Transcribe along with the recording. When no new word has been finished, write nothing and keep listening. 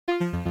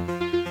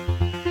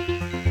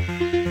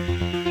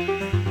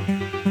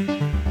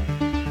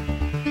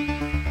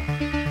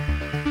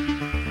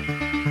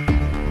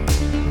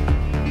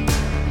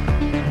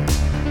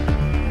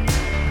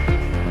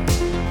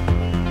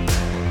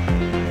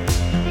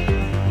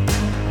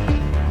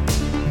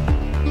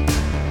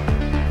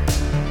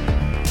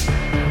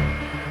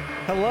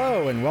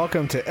and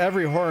welcome to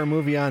Every Horror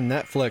Movie on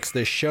Netflix,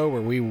 this show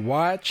where we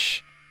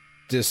watch,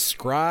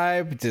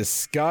 describe,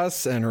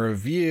 discuss, and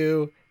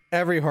review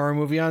every horror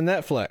movie on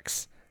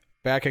Netflix.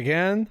 Back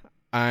again,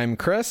 I'm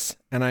Chris,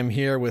 and I'm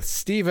here with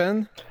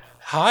Steven.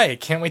 Hi,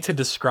 can't wait to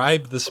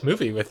describe this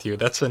movie with you.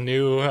 That's a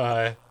new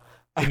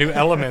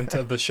element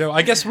of the show.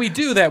 I guess we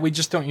do that. We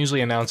just don't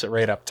usually announce it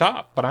right up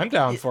top, but I'm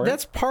down for it.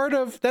 That's part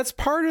of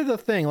the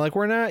thing. Like,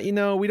 we're not,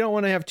 we don't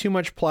want to have too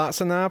much plot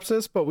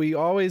synopsis, but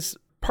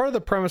part of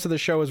the premise of the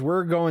show is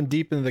we're going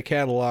deep into the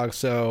catalog,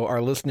 so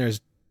our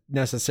listeners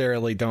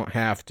necessarily don't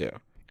have to.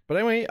 But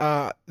anyway,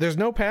 there's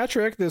no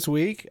Patrick this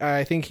week.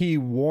 I think he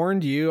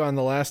warned you on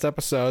the last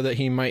episode that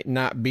he might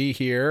not be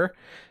here.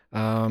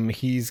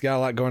 He's got a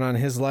lot going on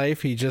in his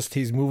life.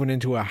 He's moving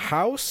into a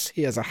house.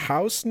 He has a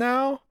house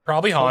now.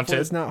 Probably haunted. Hopefully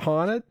it's not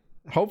haunted.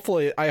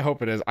 Hopefully, I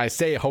hope it is. I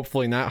say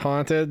hopefully not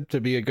haunted to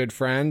be a good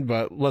friend,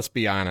 but let's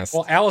be honest.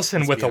 Well,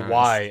 Allison with a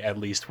Y at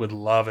least would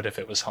love it if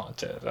it was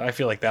haunted. I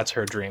feel like that's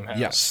her dream house.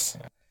 Yes.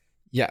 Yeah.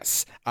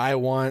 Yes. I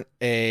want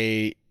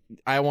them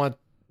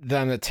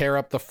to tear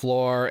up the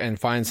floor and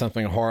find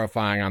something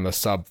horrifying on the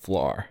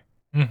subfloor.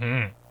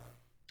 Mm-hmm.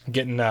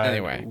 Getting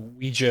anyway,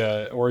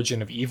 Ouija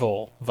Origin of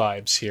Evil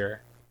vibes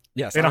here.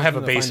 Yes, they don't have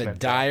a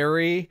basement.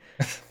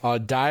 A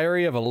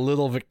diary of a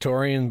little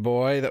Victorian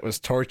boy that was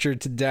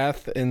tortured to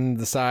death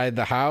inside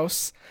the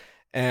house,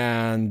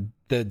 and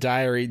the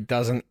diary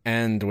doesn't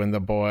end when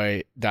the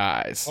boy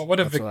dies. What would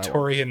a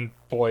Victorian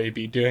boy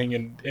be doing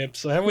in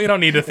Ipswich? We don't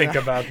need to think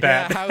about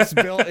that. Yeah, house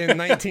built in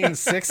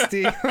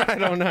 1960. I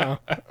don't know.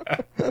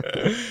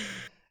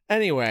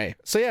 Anyway,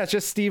 so yeah, it's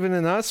just Steven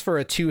and us for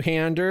a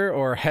two-hander,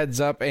 or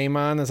heads up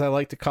Amon as I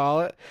like to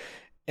call it.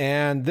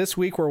 And this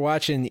week we're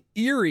watching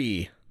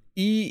Eerie,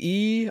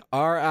 Eerie.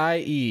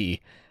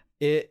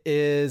 It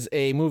is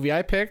a movie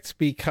I picked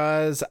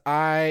because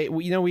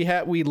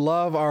we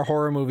love our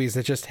horror movies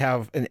that just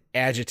have an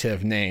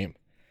adjective name.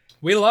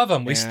 We love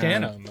them. We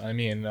stan them. I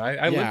mean,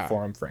 I live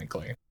for them,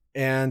 frankly.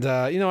 And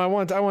I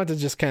want to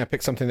just kind of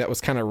pick something that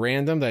was kind of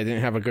random that I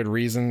didn't have a good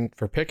reason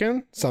for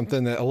picking.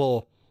 Something that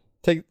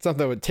something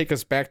that would take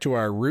us back to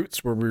our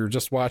roots, where we were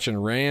just watching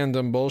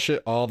random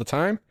bullshit all the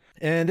time.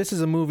 And this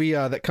is a movie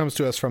that comes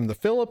to us from the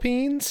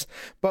Philippines.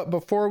 But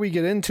before we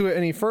get into it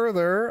any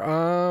further,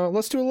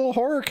 let's do a little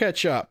horror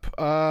catch up,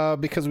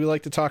 because we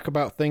like to talk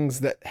about things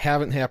that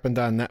haven't happened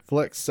on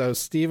Netflix. So,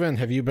 Steven,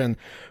 have you been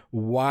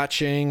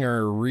watching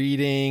or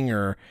reading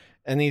or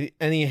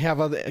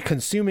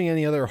consuming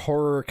any other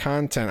horror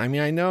content? I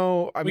mean,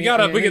 we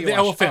get the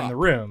elephant in the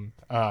room.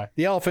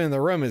 The elephant in the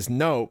room is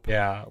Nope.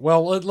 Yeah.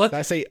 Well, did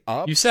I say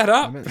Up? You said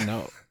Up. I meant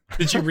Nope.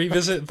 Did you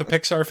revisit the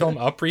Pixar film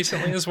Up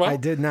recently as well? I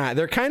did not.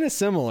 They're kind of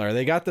similar.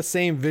 They got the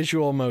same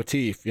visual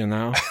motif, You're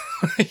not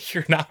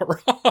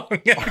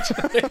wrong,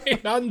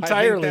 actually. Not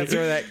entirely. I think that's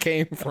where that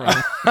came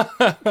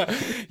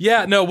from.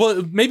 Yeah, no,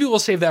 well, maybe we'll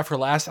save that for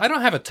last. I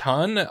don't have a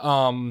ton.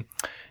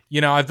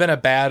 I've been a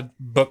bad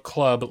book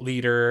club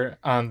leader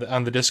on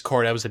the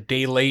Discord. I was a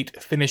day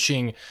late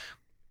finishing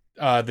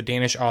the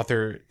Danish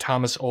author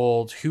Thomas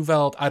Old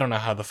Huveld. I don't know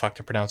how the fuck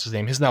to pronounce his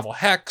name. His novel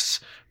Hex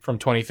from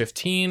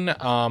 2015.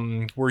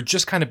 We're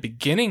just kind of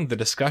beginning the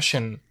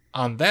discussion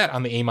on that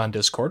on the Amon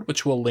Discord,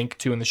 which we'll link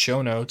to in the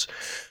show notes.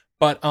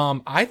 But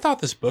I thought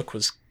this book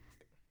was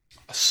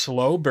a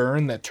slow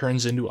burn that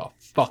turns into a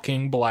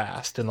fucking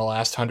blast in the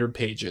last 100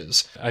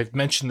 pages. I've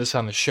mentioned this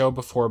on the show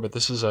before, but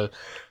this is a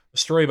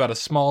story about a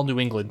small New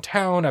England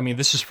town. I mean,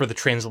 this is for the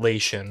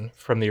translation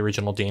from the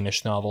original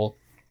Danish novel,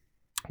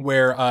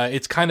 where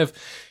it's kind of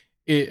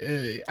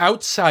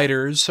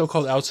outsiders,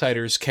 so-called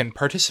outsiders, can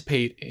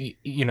participate,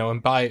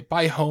 and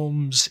buy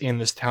homes in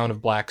this town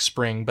of Black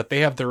Spring, but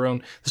they have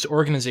this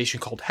organization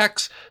called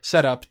Hex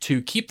set up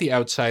to keep the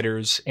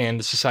outsiders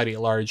and society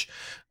at large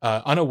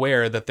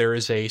unaware that there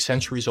is a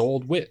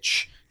centuries-old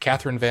witch,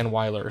 Catherine Van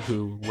Weiler,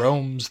 who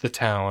roams the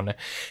town.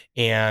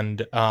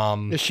 And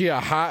is she a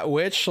hot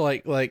witch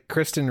like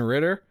Kristen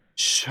Ritter?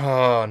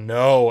 Oh,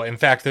 no. In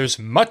fact, there's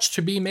much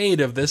to be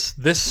made of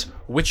this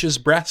witch's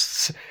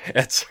breasts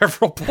at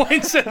several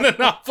points in the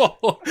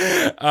novel.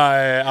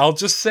 I'll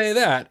just say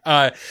that.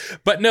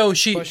 But no,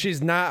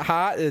 she's not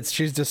hot.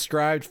 She's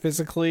described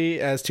physically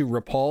as to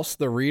repulse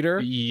the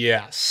reader.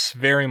 Yes,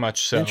 very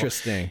much so.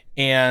 Interesting.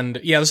 And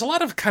yeah, there's a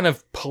lot of kind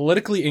of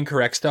politically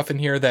incorrect stuff in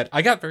here that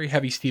I got very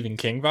heavy Stephen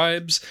King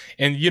vibes.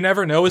 And you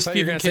never know with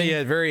Stephen King. You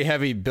had very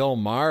heavy Bill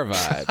Maher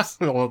vibes.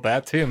 Well,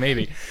 that too,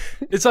 maybe.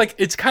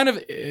 It's kind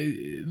of,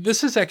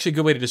 this is actually a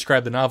good way to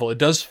describe the novel. It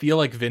does feel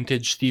like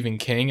vintage Stephen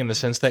King in the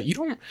sense that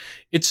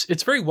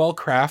it's very well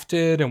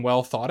crafted and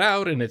well thought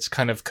out, and it's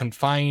kind of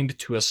confined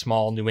to a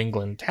small New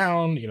England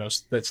town,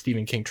 that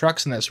Stephen King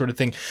trucks and that sort of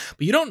thing.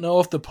 But you don't know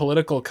if the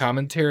political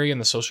commentary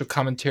and the social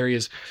commentary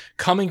is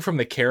coming from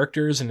the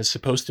characters and is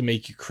supposed to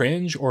make you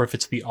cringe, or if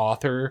it's the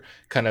author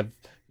kind of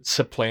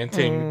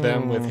supplanting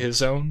them with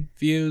his own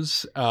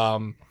views.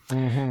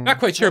 Not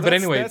quite sure, but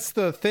anyway, that's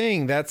the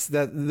thing. There's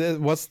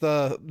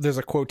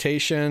a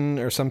quotation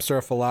or some sort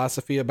of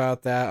philosophy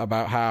about that,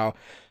 about how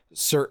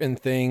certain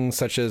things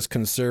such as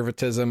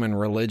conservatism and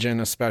religion,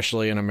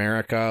 especially in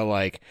America,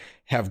 like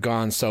have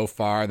gone so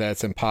far that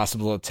it's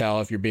impossible to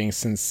tell if you're being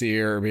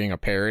sincere or being a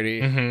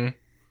parody. Mm-hmm.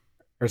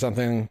 Or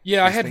something.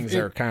 Yeah, things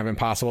are kind of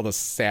impossible to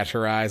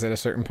satirize at a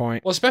certain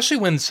point. Well, especially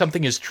when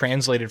something is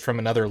translated from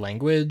another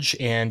language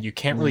and you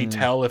can't really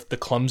tell if the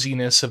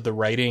clumsiness of the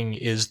writing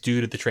is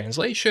due to the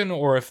translation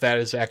or if that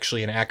is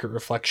actually an accurate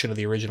reflection of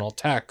the original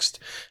text.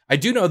 I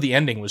do know the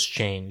ending was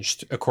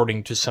changed,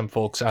 according to some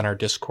folks on our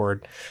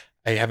Discord.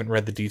 I haven't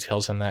read the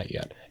details on that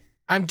yet.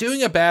 I'm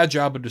doing a bad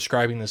job of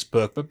describing this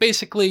book, but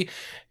basically,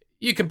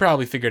 you can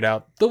probably figure it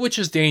out. The witch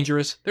is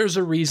dangerous. There's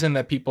a reason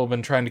that people have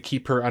been trying to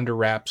keep her under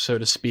wraps, so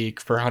to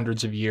speak, for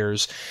hundreds of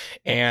years.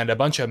 And a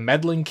bunch of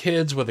meddling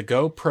kids with a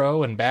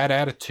GoPro and bad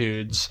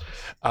attitudes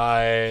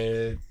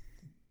kind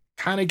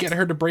of get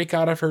her to break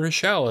out of her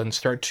shell and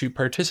start to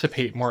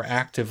participate more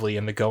actively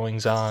in the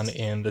goings-on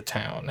in the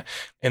town.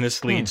 And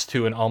this leads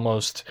to an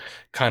almost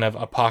kind of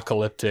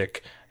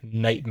apocalyptic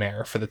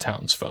nightmare for the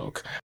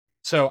townsfolk.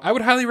 So I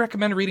would highly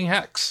recommend reading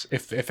Hex,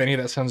 if any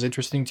of that sounds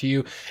interesting to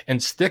you,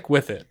 and stick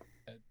with it.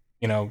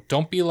 You know,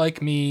 don't be like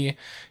me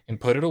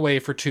and put it away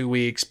for 2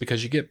 weeks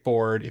because you get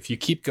bored. If you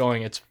keep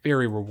going, it's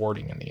very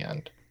rewarding in the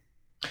end.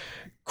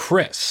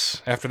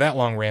 Chris, after that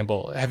long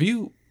ramble, have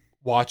you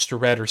watched or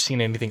read or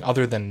seen anything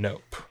other than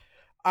Nope?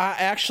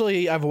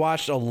 I've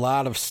watched a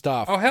lot of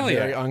stuff. Oh, hell yeah.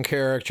 Very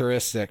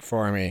uncharacteristic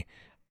for me.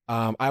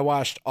 I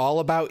watched All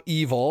About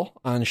Evil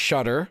on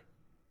Shudder,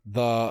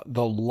 the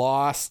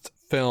lost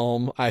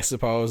film, I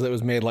suppose. It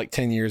was made like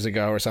 10 years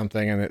ago or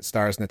something, and it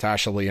stars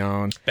Natasha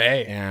Lyonne.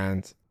 Hey.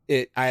 And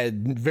I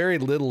had very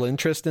little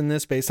interest in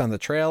this based on the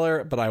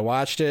trailer, but I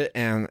watched it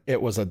and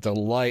it was a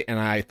delight, and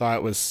I thought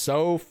it was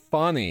so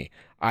funny.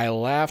 I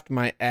laughed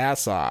my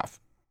ass off.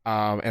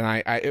 And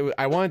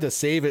I wanted to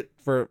save it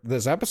for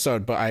this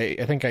episode, but I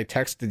think I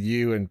texted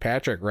you and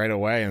Patrick right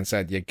away and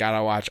said, you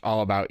gotta watch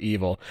All About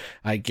Evil.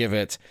 I give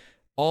it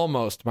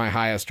almost my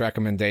highest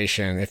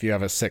recommendation if you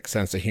have a sick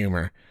sense of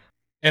humor.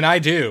 And I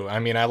do. I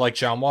mean, I like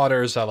John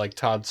Waters. I like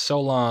Todd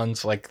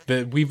Solondz.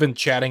 We've been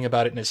chatting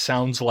about it, and it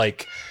sounds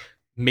like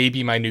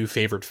maybe my new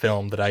favorite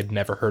film that I'd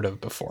never heard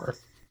of before.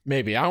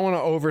 Maybe. I don't want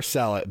to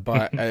oversell it,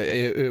 but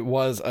it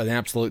was an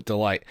absolute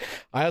delight.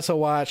 I also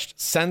watched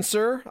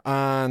Censor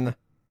on...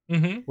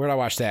 Where did I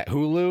watch that?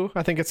 Hulu.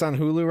 I think it's on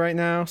Hulu right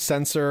now.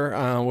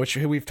 Censor, which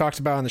we've talked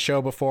about on the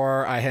show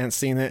before. I hadn't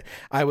seen it.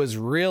 I was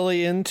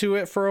really into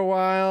it for a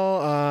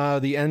while.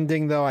 The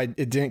ending, though, it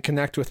didn't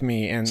connect with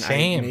me. And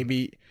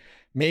Same.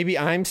 Maybe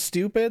I'm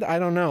stupid. I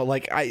don't know.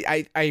 Like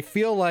I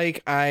feel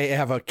like I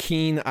have a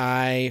keen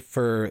eye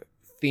for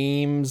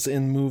themes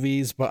in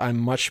movies, but I'm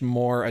much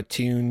more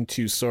attuned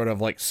to sort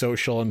of like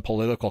social and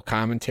political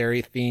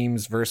commentary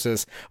themes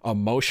versus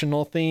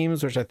emotional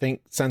themes, which I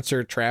think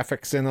Censor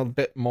traffics in a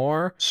bit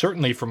more.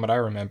 Certainly from what I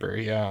remember,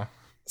 yeah.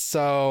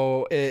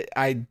 So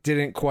I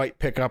didn't quite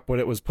pick up what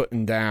it was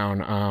putting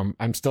down.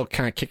 I'm still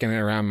kind of kicking it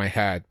around my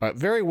head, but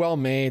very well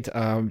made.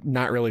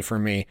 Not really for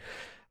me.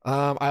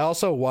 I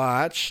also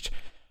watched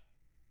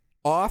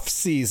Off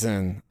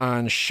Season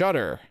on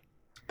Shudder.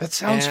 That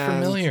sounds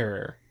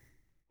familiar.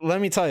 Let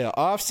me tell you,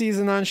 Off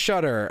Season on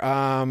Shudder.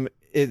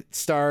 It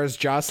stars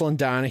Jocelyn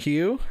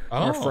Donahue,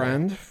 our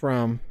friend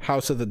from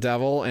House of the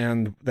Devil,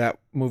 and that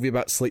movie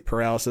about sleep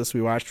paralysis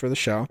we watched for the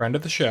show. Friend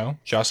of the show,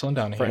 Jocelyn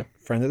Donahue.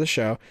 Friend of the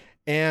show.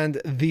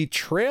 And the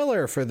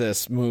trailer for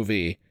this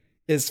movie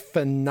is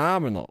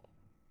phenomenal.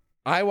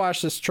 I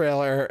watched this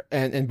trailer,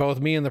 and both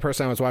me and the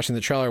person I was watching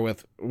the trailer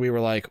with, we were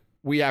like,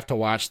 we have to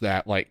watch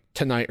that like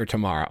tonight or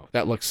tomorrow.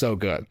 That looks so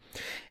good.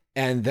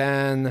 And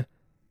then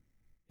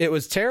it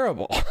was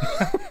terrible.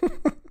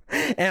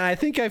 And I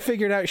think I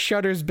figured out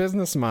Shudder's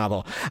business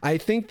model. I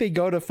think they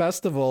go to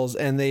festivals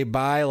and they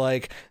buy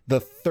like the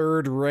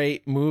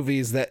third-rate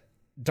movies that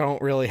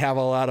don't really have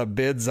a lot of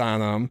bids on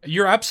them.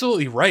 You're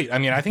absolutely right. I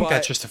mean, I think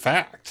that's just a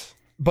fact.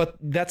 But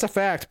that's a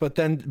fact. But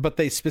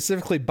they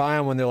specifically buy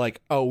them when they're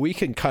like, oh, we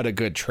can cut a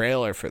good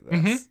trailer for this.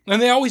 Mm-hmm.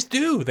 And they always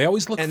do. They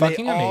always look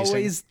fucking amazing.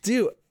 Always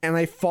do. And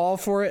I fall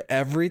for it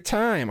every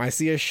time. I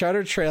see a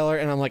Shudder trailer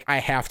and I'm like, I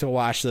have to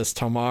watch this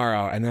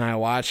tomorrow. And then I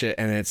watch it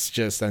and it's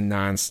just a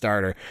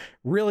non-starter.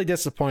 Really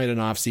disappointed in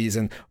Off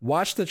Season.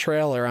 Watch the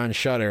trailer on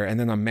Shudder and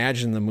then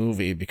imagine the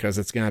movie, because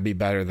it's going to be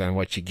better than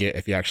what you get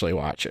if you actually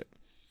watch it.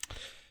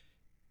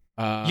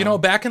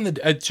 Back in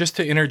the just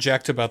to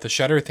interject about the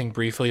Shudder thing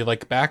briefly,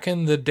 like back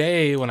in the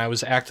day when I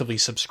was actively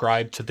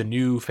subscribed to the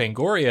new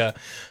Fangoria,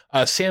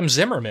 Sam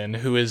Zimmerman,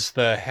 who is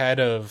the head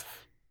of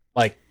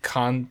like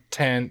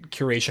content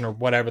curation or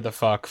whatever the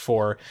fuck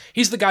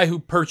he's the guy who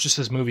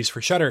purchases movies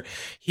for Shudder.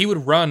 He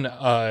would run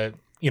a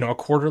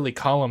quarterly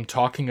column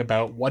talking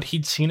about what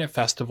he'd seen at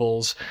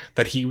festivals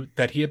that he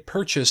had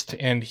purchased,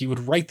 and he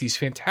would write these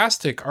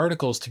fantastic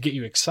articles to get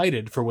you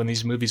excited for when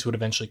these movies would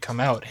eventually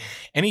come out.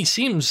 And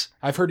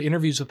I've heard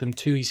interviews with him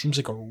too, he seems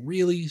like a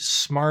really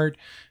smart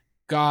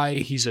guy.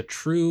 He's a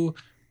true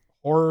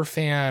horror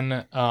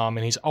fan, and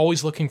he's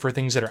always looking for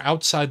things that are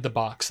outside the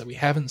box that we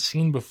haven't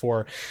seen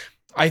before.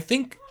 I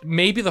think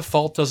maybe the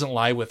fault doesn't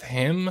lie with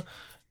him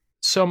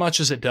so much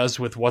as it does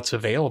with what's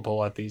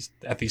available at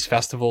these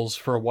festivals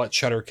for what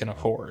Shudder can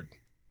afford.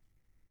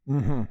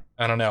 Mm-hmm.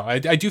 I don't know. I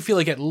do feel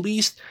like at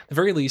the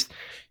very least,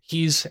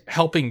 he's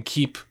helping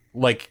keep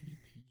like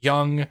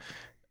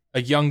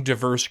a young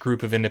diverse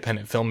group of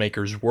independent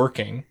filmmakers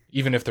working,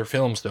 even if their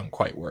films don't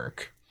quite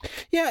work.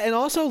 Yeah, and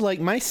also like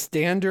my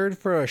standard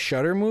for a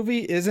Shudder movie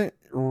isn't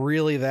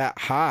really that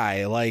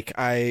high. Like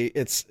I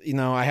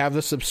have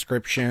the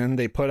subscription.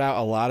 They put out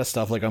a lot of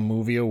stuff, like a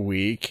movie a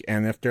week,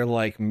 and if they're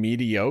like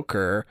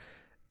mediocre,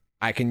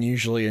 I can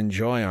usually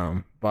enjoy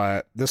them.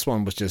 But this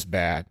one was just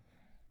bad.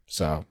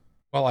 So,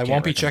 well, I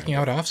won't be checking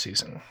out Off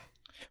Season.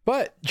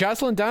 But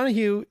Jocelyn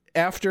Donahue,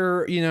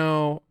 after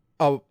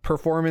a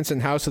performance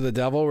in House of the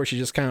Devil where she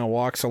just kind of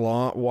walks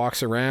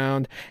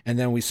around, and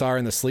then we saw her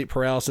in the sleep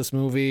paralysis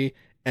movie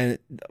and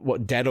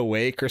Dead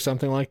Awake or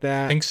something like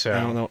that. I think so. I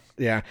don't know.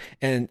 Yeah.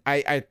 And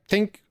I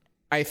think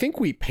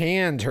we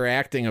panned her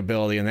acting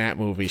ability in that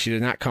movie. She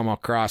did not come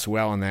across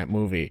well in that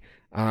movie.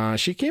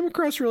 She came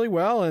across really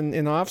well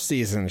in Off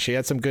Season. She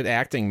had some good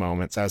acting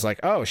moments. I was like,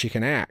 oh, she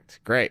can act.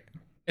 Great.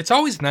 It's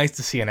always nice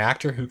to see an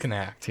actor who can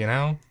act,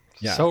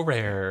 Yeah. So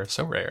rare.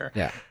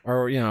 Yeah.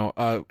 Or,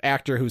 a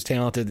actor who's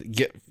talented,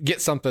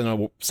 get something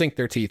to sink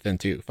their teeth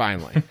into,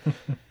 finally.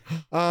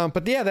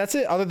 But yeah, that's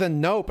it. Other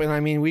than Nope. And I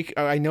mean,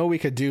 I know we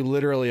could do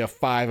literally a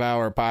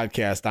 5-hour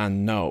podcast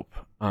on Nope.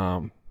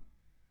 I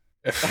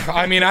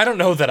mean, I don't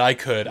know that I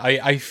could.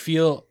 I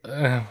feel,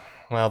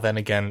 well, then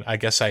again, I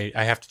guess I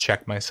have to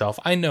check myself.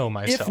 I know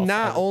myself. If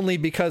not only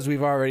because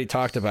we've already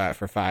talked about it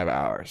for 5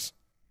 hours.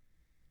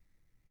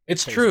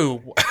 It's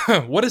true.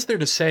 What is there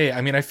to say? I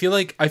mean, I feel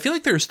like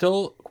there's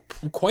still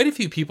quite a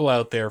few people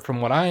out there,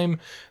 from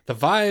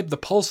the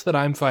pulse that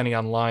I'm finding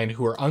online,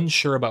 who are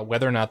unsure about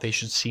whether or not they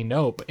should see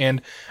Nope.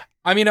 And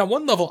I mean, at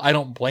one level, I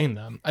don't blame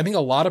them. I think a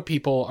lot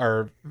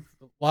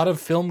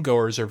of film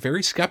goers are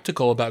very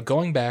skeptical about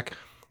going back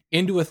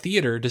into a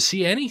theater to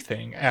see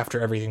anything after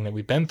everything that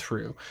we've been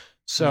through.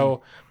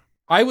 So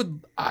I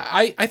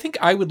think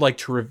I would like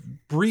to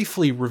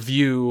briefly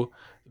review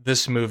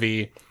this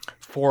movie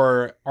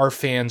for our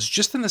fans,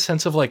 just in the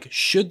sense of like,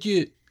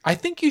 I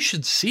think you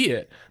should see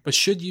it, but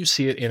should you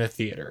see it in a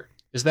theater?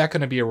 Is that going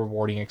to be a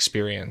rewarding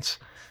experience?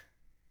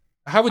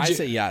 How would you? I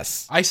say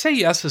yes. I say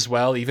yes as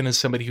well, even as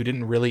somebody who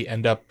didn't really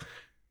end up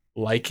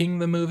liking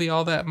the movie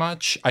all that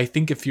much. I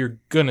think if you're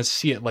going to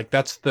see it, like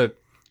that's the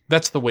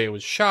way it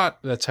was shot.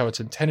 That's how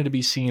it's intended to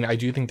be seen. I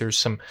do think there's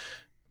some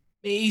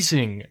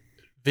amazing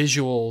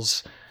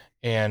visuals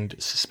and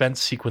suspense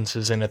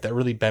sequences in it that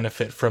really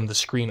benefit from the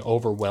screen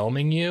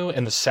overwhelming you,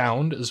 and the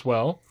sound as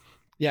well.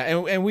 Yeah,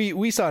 and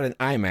we saw it in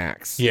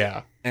IMAX.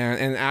 Yeah.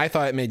 And I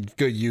thought it made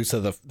good use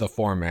of the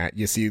format.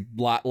 You see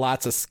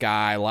lots of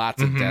sky,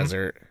 lots of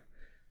desert.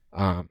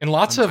 And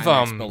lots I'm of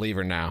IMAX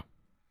believer now.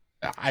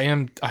 I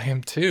am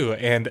too.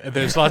 And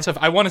there's lots of,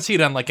 I want to see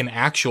it on like an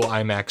actual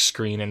IMAX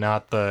screen and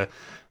not the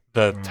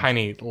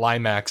tiny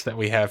Limax that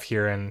we have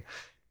here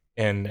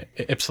in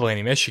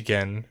Ypsilanti,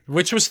 Michigan,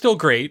 which was still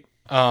great.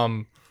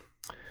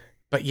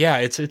 But yeah,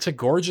 it's a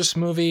gorgeous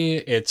movie.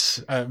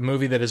 It's a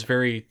movie that is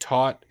very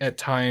taut at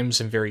times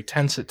and very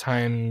tense at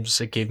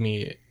times.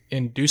 It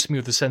induced me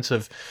with a sense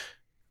of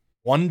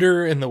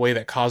wonder in the way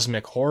that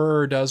cosmic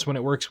horror does when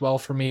it works well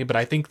for me. But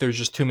I think there's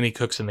just too many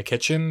cooks in the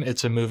kitchen.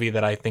 It's a movie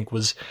that I think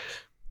was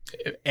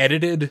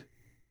edited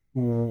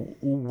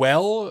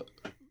well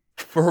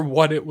for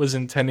what it was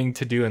intending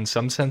to do in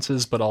some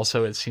senses, but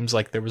also it seems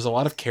like there was a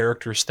lot of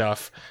character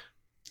stuff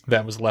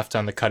that was left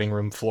on the cutting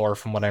room floor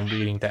from what I'm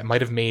reading that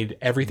might have made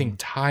everything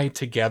tie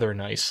together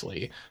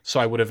nicely. So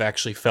I would have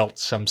actually felt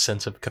some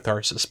sense of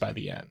catharsis by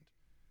the end.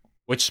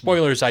 Which,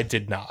 spoilers, I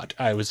did not.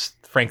 I was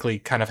frankly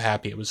kind of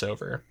happy it was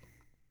over.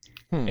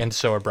 And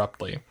so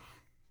abruptly.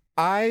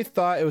 I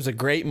thought it was a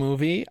great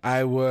movie.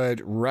 I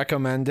would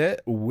recommend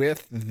it,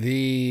 with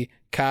the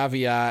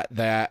caveat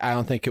that I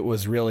don't think it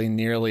was really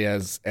nearly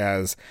as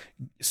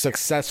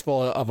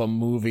successful of a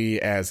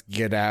movie as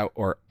Get Out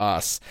or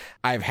Us.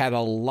 I've had a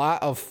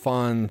lot of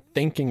fun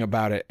thinking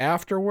about it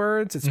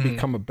afterwards. It's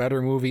become a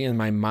better movie in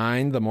my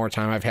mind the more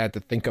time I've had to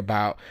think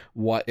about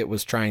what it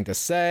was trying to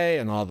say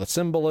and all the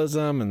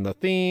symbolism and the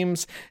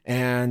themes.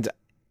 And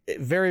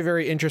very,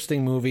 very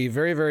interesting movie.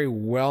 Very, very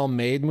well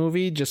made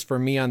movie. Just for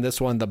me on this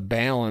one, the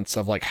balance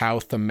of like how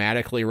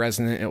thematically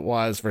resonant it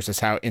was versus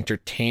how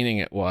entertaining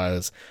it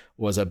was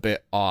a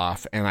bit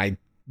off. And I'm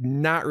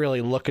not really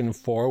looking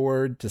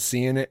forward to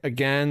seeing it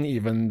again,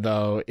 even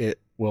though it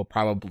will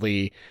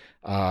probably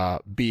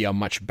be a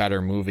much better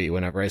movie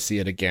whenever I see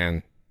it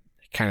again,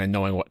 kind of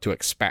knowing what to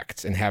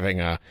expect and having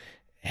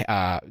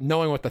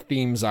knowing what the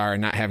themes are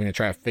and not having to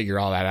try to figure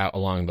all that out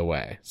along the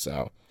way.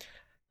 So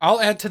I'll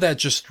add to that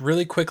just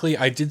really quickly.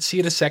 I did see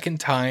it a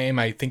second time.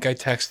 I think I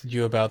texted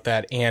you about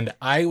that. And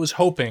I was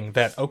hoping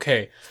that,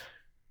 okay,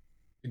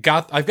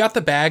 I've got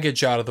the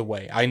baggage out of the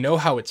way. I know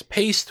how it's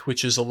paced,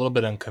 which is a little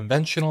bit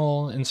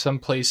unconventional in some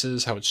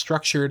places, how it's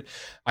structured.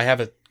 I have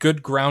a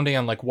good grounding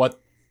on like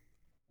what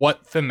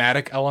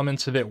thematic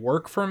elements of it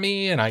work for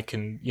me. And I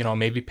can,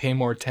 maybe pay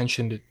more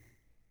attention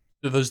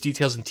to those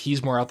details and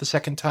tease more out the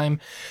second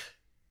time.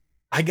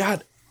 I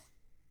got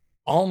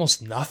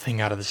almost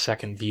nothing out of the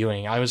second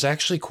viewing. I was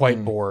actually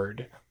quite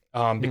bored.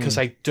 Because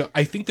I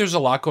think there's a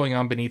lot going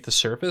on beneath the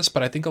surface,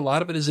 but I think a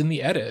lot of it is in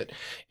the edit.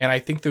 And I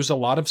think there's a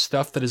lot of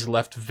stuff that is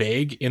left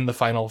vague in the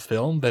final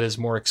film that is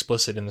more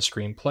explicit in the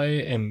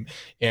screenplay.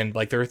 And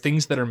like, there are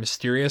things that are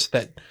mysterious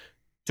that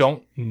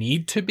don't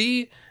need to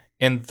be.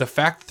 And the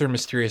fact that they're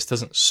mysterious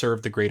doesn't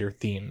serve the greater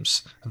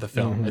themes of the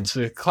film. It's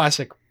a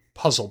classic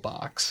puzzle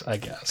box, I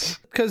guess.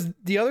 Because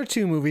the other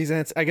two movies,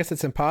 and I guess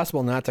it's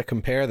impossible not to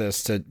compare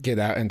this to Get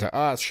Out and to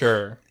Us.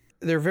 Sure.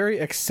 They're very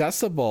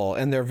accessible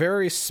and they're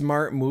very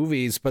smart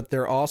movies, but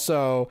they're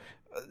also,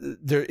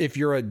 if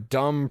you're a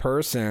dumb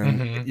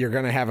person, you're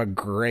going to have a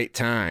great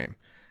time.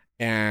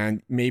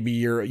 And maybe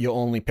you'll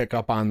only pick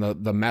up on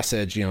the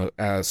message,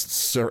 as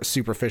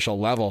superficial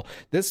level.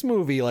 This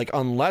movie, like,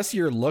 unless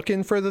you're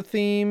looking for the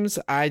themes,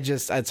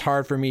 it's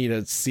hard for me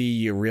to see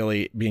you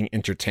really being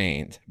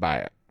entertained by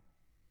it.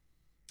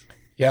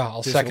 Yeah,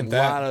 I'll second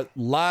that. A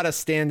lot of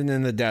standing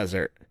in the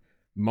desert,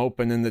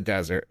 moping in the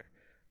desert,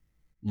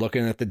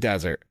 looking at the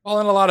desert. Well,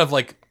 and a lot of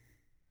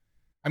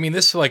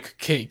this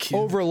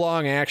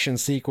overlong action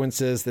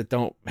sequences that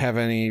don't have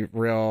any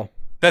real.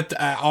 That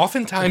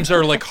oftentimes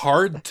are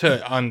hard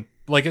to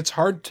it's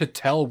hard to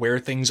tell where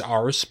things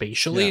are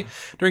spatially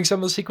during some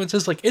of the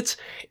sequences. Like it's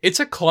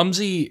a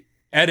clumsy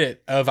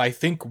edit of, I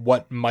think,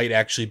 what might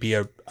actually be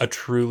a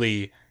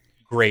truly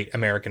great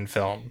American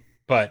film.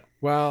 But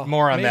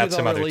more on that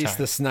some other time. Release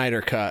the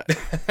Snyder cut.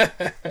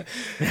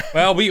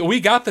 Well, we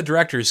got the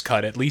director's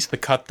cut, at least the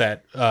cut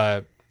that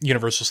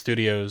Universal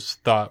Studios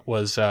thought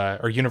was,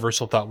 or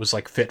Universal thought was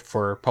fit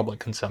for public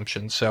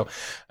consumption. So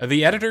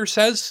the editor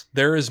says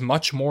there is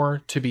much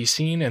more to be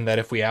seen, and that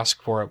if we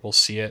ask for it, we'll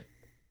see it.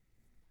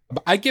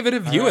 I give it a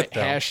view it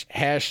though.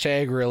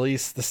 Hashtag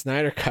release the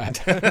Snyder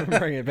cut.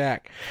 Bring it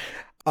back.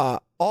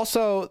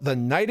 Also, The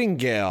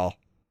Nightingale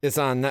is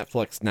on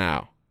Netflix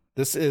now.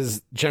 This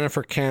is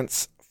Jennifer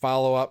Kent's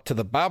follow-up to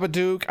The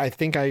Babadook. I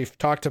think I've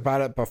talked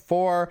about it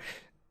before.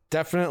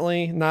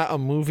 Definitely not a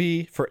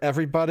movie for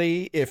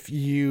everybody. If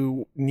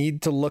you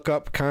need to look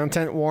up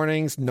content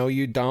warnings, no,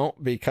 you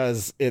don't,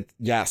 because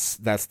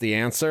that's the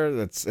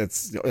answer.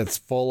 It's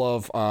full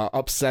of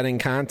upsetting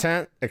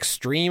content,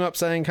 extreme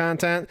upsetting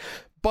content.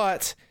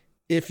 But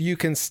if you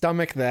can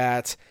stomach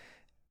that,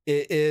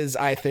 it is,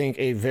 I think,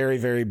 a very,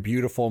 very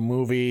beautiful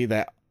movie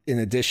that, in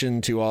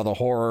addition to all the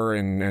horror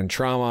and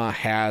trauma,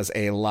 has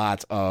a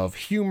lot of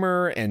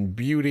humor and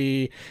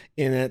beauty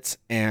in it.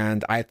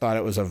 And I thought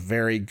it was a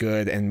very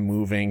good and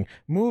moving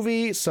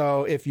movie.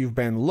 So if you've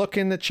been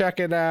looking to check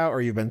it out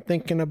or you've been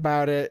thinking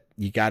about it,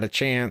 you got a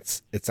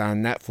chance. It's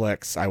on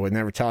Netflix. I would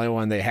never tell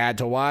anyone they had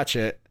to watch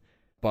it,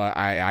 but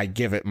I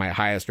give it my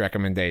highest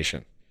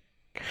recommendation.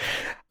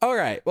 All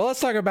right, well,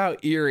 let's talk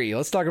about Eerie.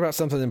 Let's talk about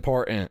something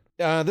important.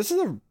 This is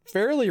a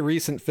fairly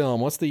recent film.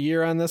 What's the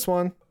year on this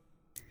one?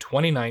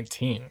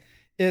 2019.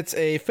 It's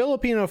a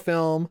Filipino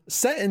film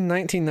set in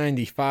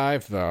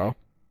 1995, though.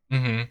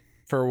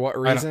 For what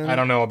reason? I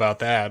don't know about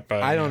that,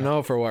 but I don't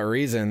know for what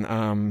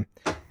reason.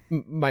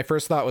 My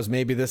first thought was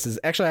maybe this is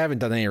actually, I haven't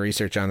done any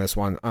research on this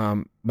one.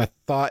 My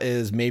thought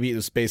is maybe it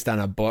was based on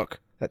a book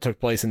that took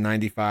place in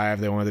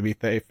 95. They wanted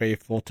to be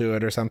faithful to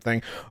it or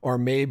something, or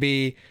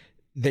maybe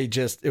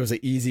it was an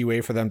easy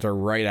way for them to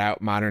write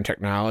out modern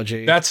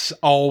technology. That's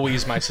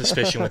always my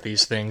suspicion with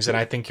these things, and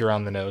I think you're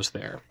on the nose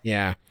there.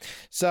 Yeah.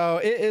 So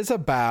it is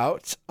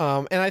about,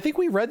 and I think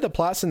we read the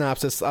plot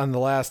synopsis on the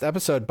last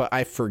episode, but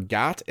I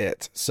forgot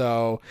it.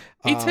 So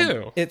me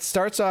too. It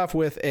starts off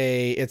with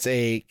it's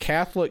a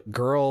Catholic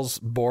girls'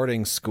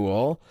 boarding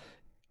school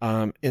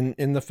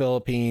in the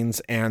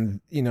Philippines,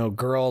 and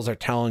girls are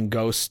telling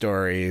ghost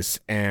stories,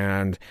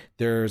 and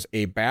there's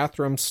a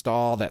bathroom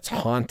stall that's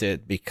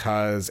haunted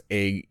because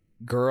a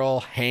girl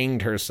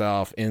hanged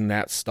herself in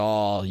that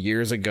stall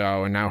years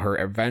ago, and now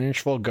her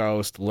vengeful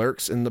ghost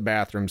lurks in the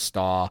bathroom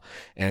stall.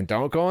 And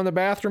don't go in the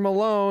bathroom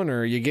alone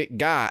or you get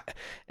got.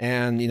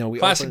 And we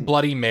classic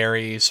Bloody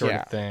Mary sort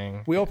of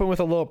thing. We open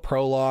with a little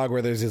prologue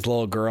where there's these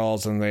little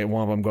girls, and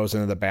one of them goes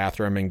into the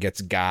bathroom and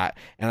gets got.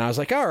 And I was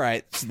like, all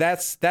right, so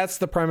that's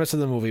the premise of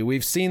the movie.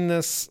 We've seen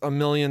this a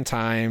million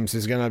times.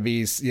 There's gonna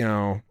be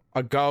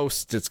a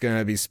ghost, it's going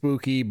to be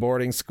spooky,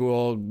 boarding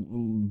school,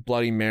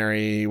 Bloody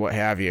Mary, what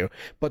have you.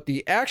 But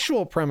the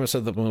actual premise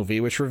of the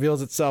movie, which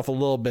reveals itself a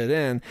little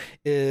bit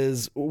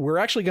is we're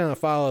actually going to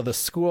follow the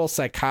school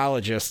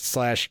psychologist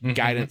 /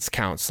 guidance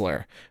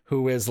counselor,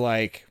 who is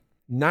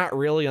not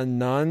really a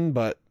nun,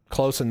 but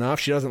close enough.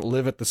 She doesn't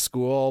live at the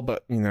school,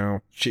 but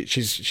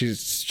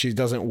she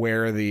doesn't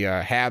wear the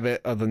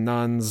habit of the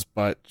nuns,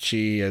 but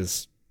she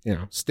is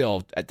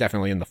still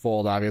definitely in the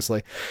fold,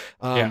 obviously.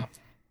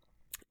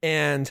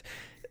 And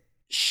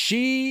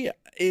she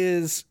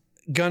is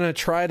gonna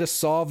try to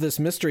solve this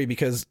mystery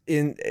because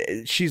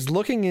she's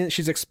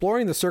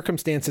exploring the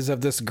circumstances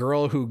of this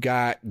girl who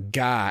got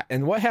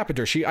and what happened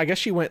to her. I guess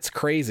she went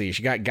crazy.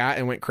 She got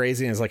and went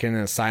crazy and is in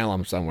an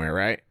asylum somewhere,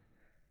 right?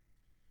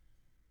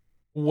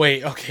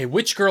 Wait, okay,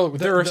 which girl?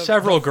 There are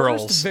several the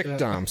girls. First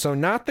victim. So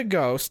not the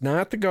ghost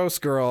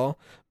girl,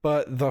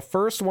 but the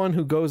first one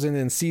who goes in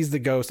and sees the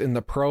ghost in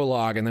the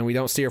prologue, and then we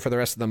don't see her for the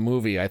rest of the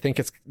movie. I think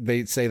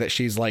they say that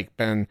she's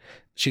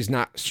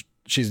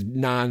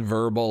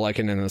nonverbal, like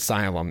in an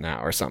asylum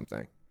now or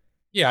something.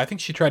 Yeah, I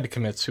think she tried to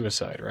commit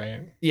suicide,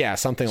 right? Yeah,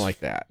 something like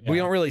that. Yeah. We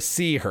don't really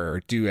see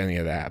her do any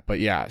of that, but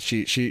yeah,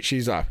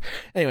 she's off.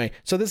 Anyway,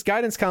 so this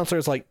guidance counselor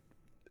is like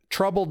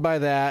troubled by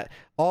that,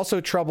 also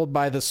troubled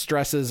by the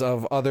stresses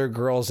of other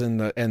girls in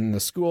the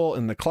school,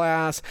 in the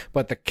class.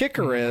 But the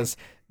kicker is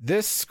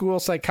this school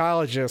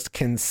psychologist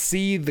can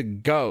see the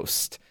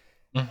ghost.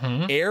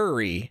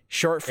 Eerie,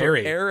 short for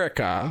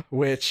Erica,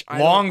 which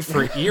long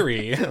for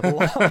Eerie.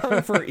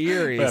 Long for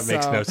Eerie. That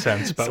makes no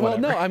sense, but well,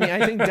 no, I mean,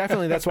 I think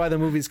definitely that's why the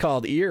movie's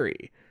called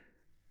Eerie.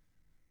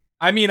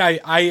 I mean,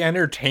 I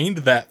entertained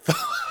that thought.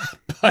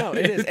 No,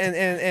 it is,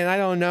 and I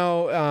don't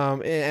know,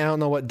 I don't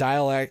know what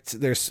dialect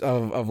there's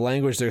of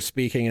language they're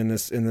speaking in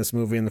this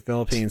movie in the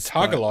Philippines.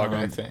 Tagalog,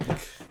 I think,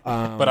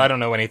 but I don't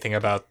know anything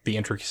about the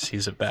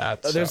intricacies of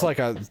that. There's like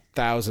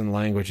 1,000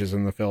 languages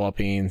in the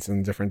Philippines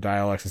and different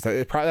dialects and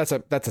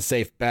stuff. That's a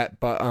safe bet,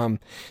 but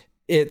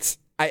it's.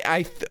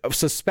 I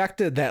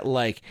suspected that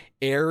like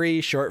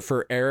Eerie, short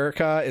for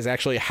Erica, is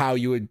actually how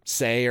you would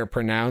say or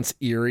pronounce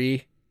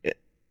Eerie.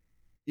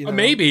 You know?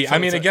 Maybe. So I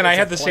mean, again, I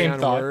had the same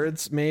thought.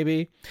 Words,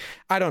 maybe.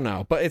 I don't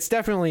know, but it's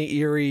definitely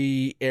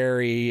Eerie,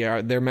 airy.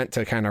 They're meant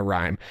to kind of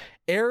rhyme.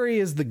 Eerie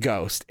is the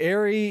ghost.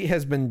 Eerie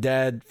has been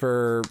dead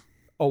for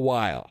a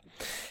while.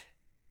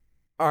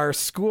 Our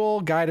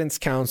school guidance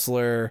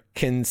counselor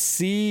can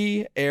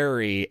see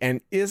Eerie and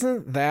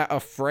isn't that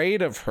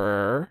afraid of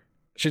her.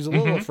 She's a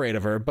little afraid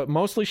of her, but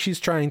mostly she's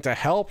trying to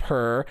help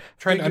her.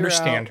 Trying to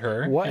understand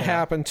her. What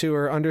happened to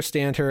her,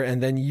 understand her,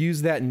 and then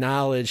use that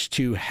knowledge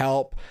to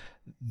help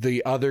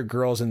the other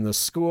girls in the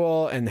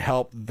school and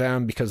help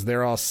them because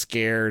they're all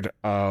scared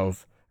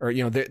of, or,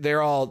 you know,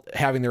 they're all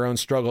having their own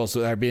struggles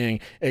that are being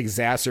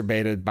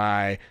exacerbated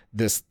by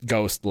this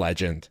ghost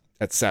legend,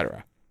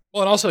 etc.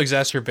 Well, and also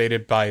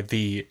exacerbated by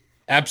the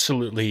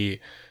absolutely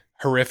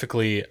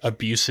horrifically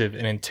abusive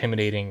and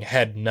intimidating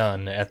head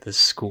nun at this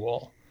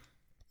school.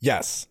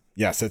 Yes,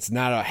 it's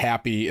not a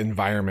happy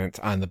environment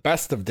on the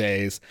best of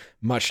days,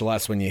 much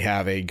less when you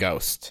have a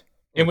ghost.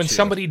 And when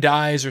somebody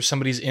dies or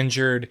somebody's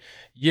injured,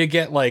 you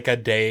get like a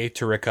day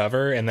to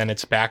recover, and then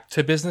it's back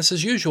to business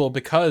as usual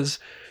because,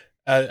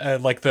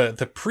 like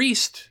the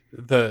priest,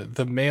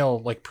 the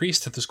male like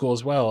priest at the school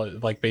as well,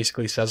 like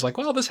basically says like,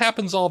 well, this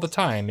happens all the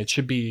time. It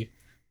should be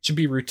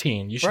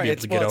routine. You should be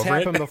able to get over it. It's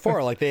happened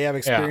before. Like they have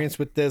experience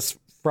with this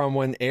from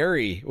when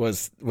Eerie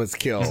was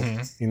killed,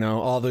 you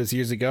know, all those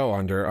years ago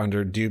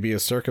under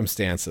dubious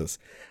circumstances.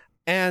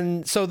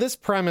 And so this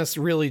premise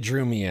really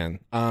drew me in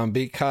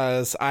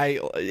because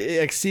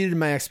it exceeded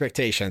my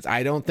expectations.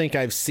 I don't think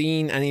I've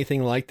seen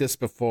anything like this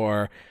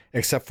before,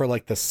 except for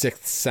like The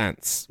Sixth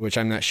Sense, which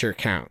I'm not sure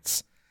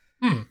counts.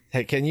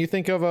 Hey, can you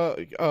think of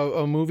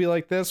a movie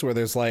like this where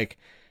there's like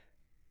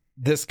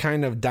this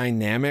kind of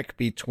dynamic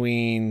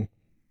between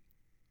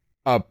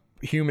a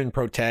human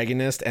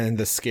protagonist and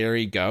the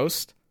scary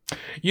ghost?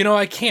 You know,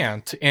 I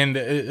can't.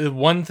 And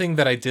one thing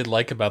that I did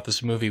like about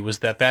this movie was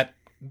that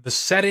the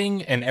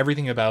setting and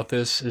everything about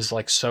this is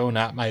like so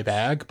not my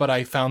bag, but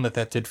I found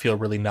that did feel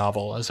really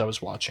novel as I was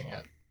watching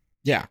it.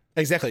 Yeah,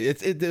 exactly.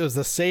 It was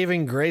the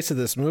saving grace of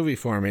this movie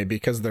for me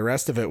because the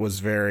rest of it was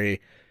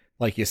very,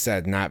 like you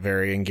said, not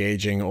very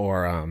engaging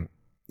or,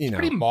 you know,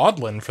 pretty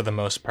maudlin for the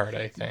most part,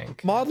 I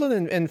think.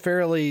 Maudlin and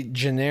fairly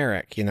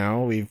generic. You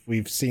know,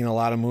 we've seen a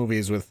lot of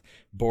movies with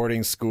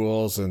boarding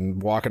schools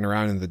and walking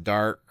around in the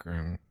dark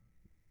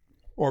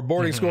or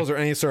boarding schools or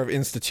any sort of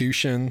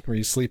institution where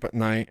you sleep at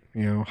night,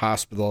 you know,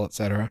 hospital,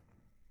 etc.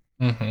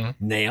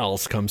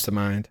 Nails comes to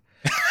mind.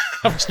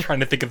 I was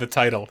trying to think of the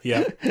title.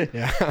 Yeah.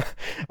 Yeah.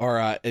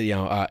 Or, you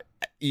know,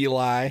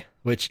 Eli,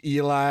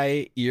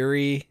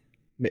 Eerie,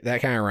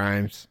 that kind of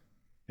rhymes.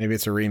 Maybe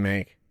it's a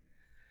remake.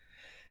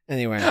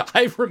 Anyway.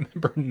 I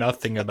remember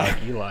nothing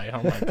about Eli.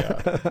 Oh my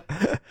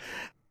God.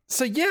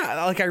 So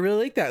yeah, like I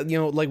really like that. You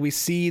know, like we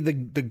see the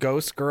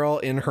ghost girl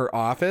in her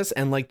office,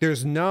 and like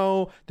there's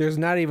not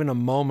even a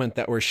moment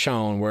that we're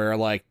shown where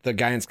like the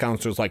guidance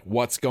counselor's like,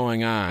 what's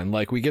going on?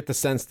 Like we get the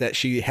sense that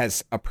she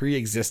has a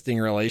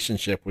pre-existing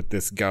relationship with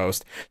this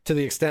ghost to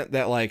the extent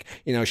that like,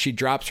 you know, she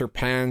drops her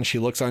pen, she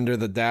looks under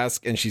the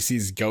desk and she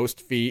sees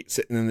ghost feet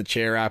sitting in the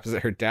chair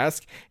opposite her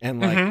desk, and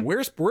like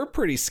we're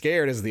pretty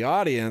scared as the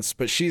audience,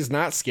 but she's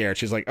not scared.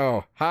 She's like,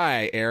 oh,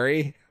 hi,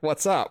 Eerie,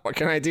 what's up? What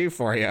can I do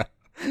for you?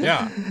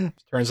 Yeah.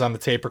 Turns on the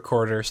tape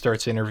recorder,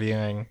 starts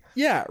interviewing.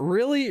 Yeah,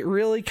 really,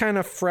 really kind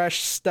of fresh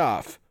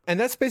stuff. And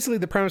that's basically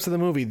the premise of the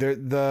movie.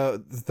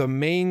 The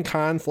main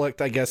conflict,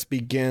 I guess,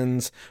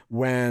 begins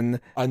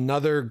when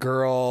another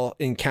girl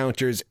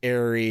encounters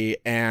Eerie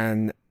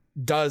and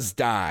does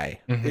die.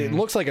 It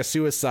looks like a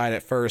suicide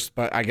at first,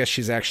 but I guess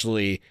she's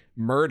actually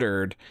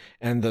murdered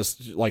and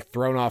like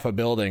thrown off a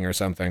building or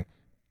something.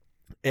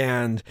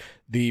 And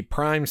the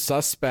prime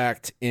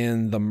suspect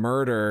in the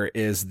murder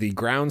is the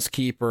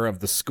groundskeeper of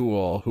the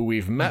school, who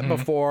we've met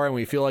before, and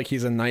we feel like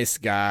he's a nice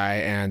guy.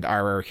 And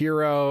our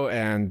hero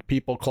and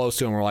people close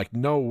to him were like,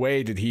 no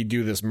way did he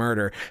do this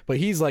murder. But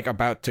he's like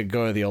about to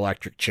go to the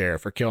electric chair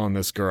for killing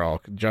this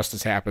girl.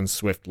 Justice happens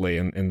swiftly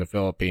in the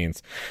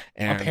Philippines.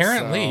 And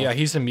apparently, yeah,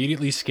 he's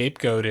immediately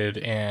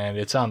scapegoated, and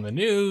it's on the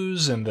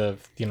news, and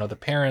the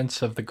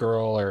parents of the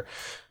girl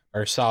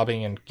are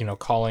sobbing and,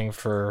 calling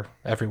for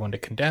everyone to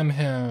condemn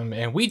him.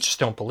 And we just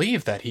don't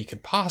believe that he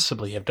could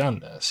possibly have done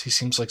this. He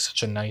seems like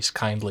such a nice,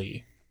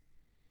 kindly,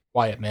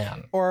 quiet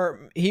man.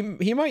 Or he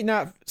might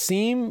not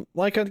seem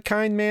like a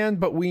kind man,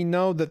 but we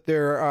know that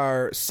there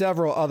are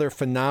several other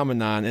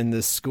phenomenon in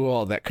this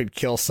school that could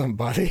kill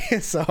somebody.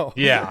 So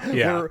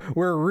yeah.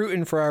 We're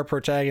rooting for our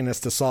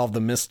protagonist to solve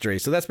the mystery.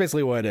 So that's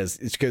basically what it is.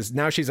 It's because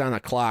now she's on a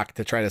clock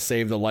to try to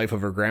save the life of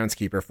her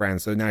groundskeeper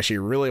friend. So now she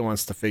really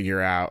wants to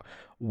figure out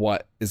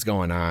what is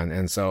going on.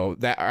 And so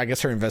that, I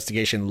guess, her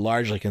investigation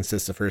largely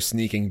consists of her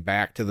sneaking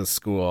back to the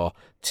school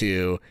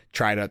to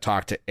try to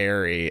talk to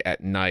Ari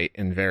at night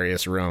in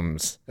various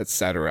rooms,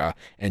 etc.,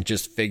 and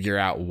just figure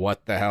out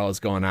what the hell is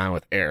going on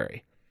with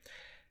Ari.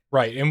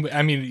 Right. And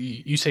I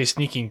mean, you say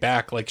sneaking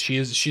back, like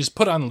she's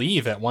put on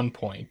leave at one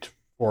point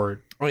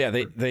for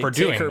they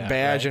take her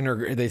badge, right?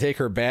 And they take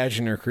her badge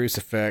and her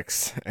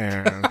crucifix,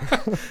 and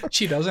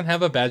she doesn't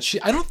have a badge.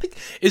 I don't think,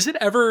 is it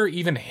ever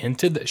even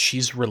hinted that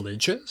she's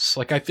religious?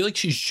 Like, I feel like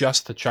she's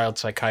just a child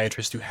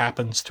psychiatrist who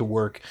happens to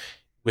work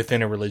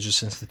within a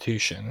religious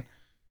institution.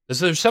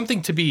 There's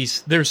something to be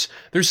there's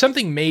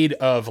something made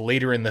of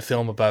later in the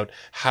film about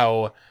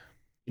how,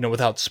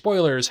 without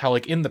spoilers, how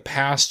like in the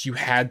past you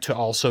had to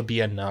also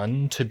be a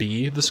nun to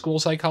be the school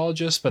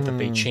psychologist, but that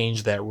they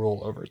changed that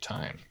rule over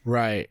time.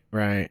 Right.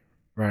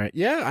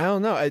 Yeah, I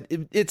don't know.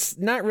 It's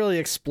not really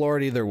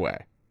explored either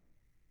way.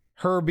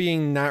 Her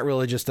being not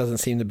religious doesn't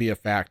seem to be a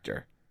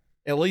factor,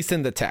 at least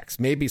in the text,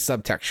 maybe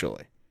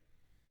subtextually.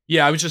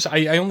 Yeah,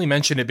 I only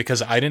mentioned it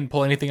because I didn't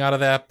pull anything out of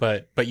that,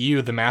 but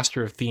you, the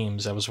master of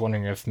themes, I was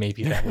wondering if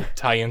maybe that would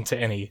tie into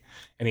any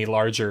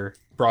larger,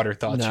 broader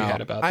thoughts you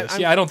had about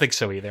this. I don't think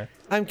so either.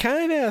 I'm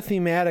kind of at a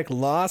thematic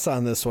loss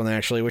on this one,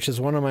 actually, which is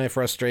one of my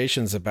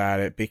frustrations about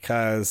it,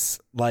 because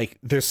like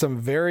there's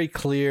some very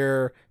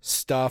clear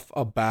stuff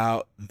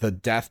about the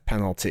death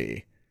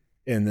penalty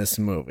in this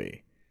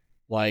movie.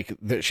 Like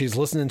that she's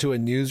listening to a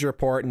news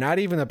report, not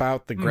even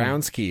about the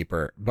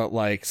groundskeeper, but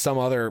like some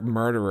other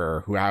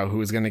murderer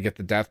who is going to get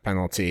the death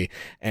penalty.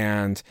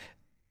 And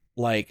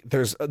like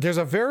there's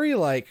a very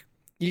like,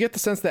 you get the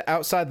sense that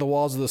outside the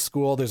walls of the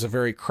school, there's a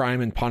very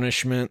crime and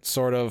punishment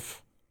sort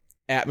of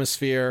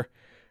atmosphere,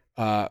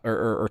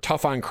 or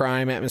tough on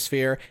crime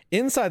atmosphere.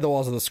 Inside the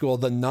walls of the school,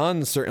 the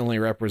nuns certainly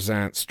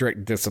represent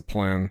strict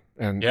discipline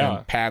and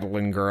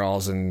paddling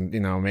girls and,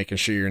 making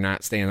sure you're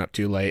not staying up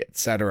too late,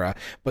 etc.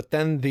 But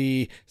then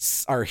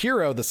our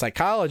hero, the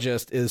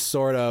psychologist, is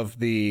sort of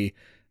the,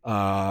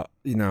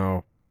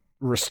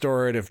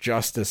 restorative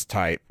justice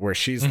type, where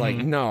she's like,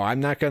 no, I'm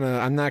not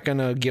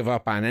gonna give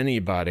up on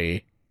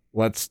anybody.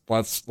 Let's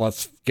come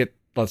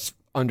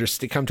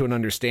to an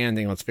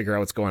understanding. Let's figure out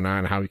what's going on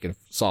and how we can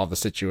solve the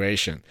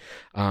situation.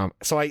 And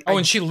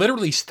she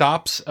literally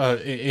stops an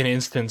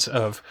instance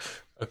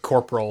of a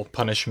corporal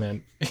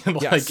punishment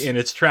in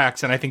its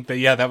tracks. And I think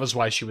that was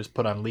why she was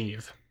put on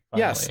leave.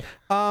 Finally. Yes.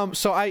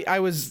 So I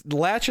was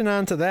latching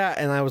on to that,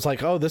 and I was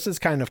like, oh, this is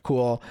kind of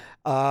cool.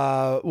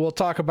 We'll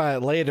talk about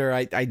it later.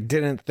 I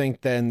didn't think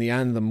that in the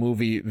end the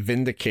movie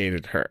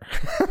vindicated her.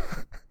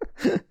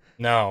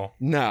 No.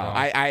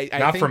 I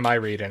not think, from my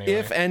read anyway.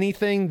 If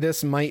anything,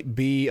 this might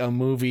be a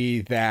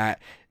movie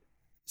that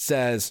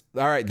says,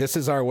 all right, this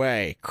is our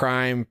way: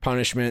 crime,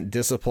 punishment,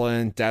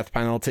 discipline, death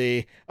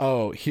penalty.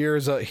 Oh,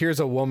 here's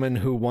a woman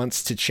who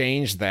wants to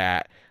change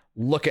that.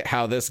 Look at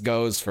how this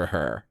goes for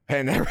her.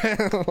 And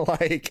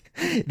like,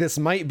 this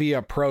might be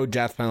a pro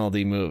death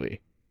penalty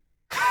movie.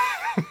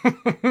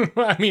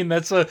 I mean,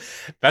 that's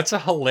a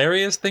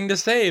hilarious thing to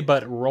say,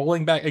 but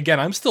rolling back again,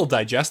 I'm still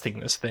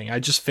digesting this thing. I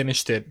just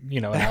finished it,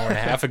 an hour and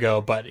a half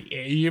ago, but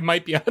you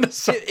might be onto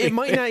something. It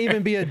might not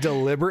even be a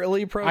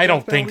deliberately pro. I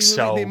don't think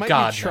so. They might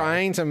be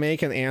trying to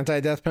make an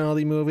anti-death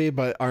penalty movie,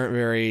 but aren't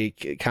very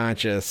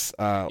conscious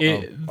of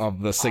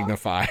the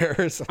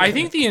signifiers. I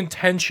think the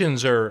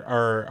intentions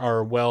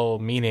are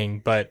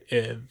well-meaning, but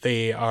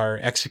they are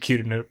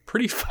executed in a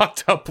pretty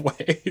fucked up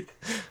way.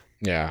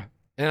 Yeah.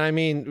 And I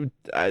mean,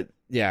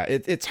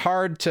 it's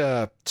hard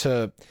to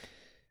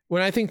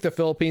when I think the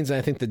Philippines and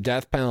I think the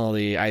death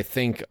penalty, I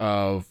think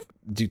of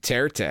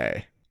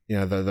Duterte,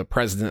 the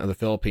president of the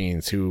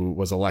Philippines, who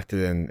was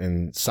elected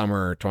in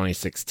summer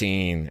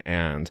 2016.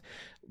 And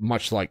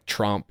much like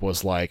Trump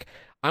was like,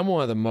 I'm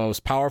one of the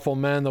most powerful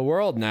men in the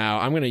world now.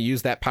 I'm going to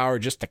use that power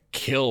just to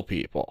kill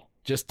people,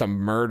 just to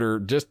murder,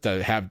 just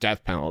to have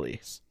death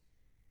penalties.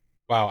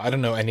 Wow, I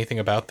don't know anything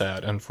about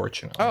that,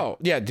 unfortunately. Oh,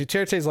 yeah,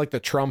 Duterte is like the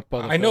Trump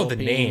of the I know the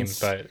name,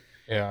 but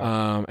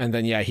Yeah. And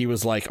then, yeah, he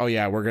was like, oh,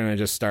 yeah, we're going to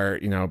just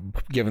start,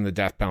 giving the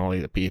death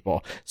penalty to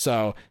people.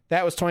 So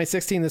that was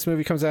 2016. This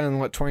movie comes out in,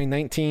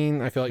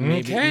 2019? I feel like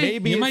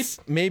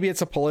maybe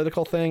it's a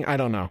political thing. I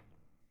don't know.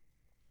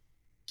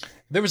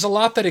 There was a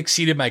lot that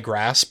exceeded my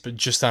grasp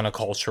just on a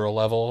cultural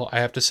level, I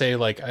have to say.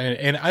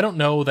 And I don't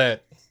know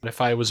that if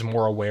I was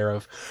more aware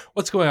of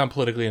what's going on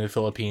politically in the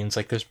Philippines,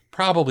 there's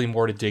probably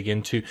more to dig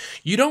into.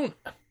 You don't,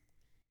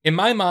 in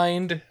my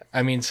mind,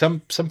 I mean,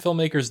 some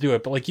filmmakers do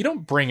it, but you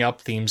don't bring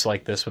up themes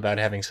like this without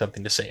having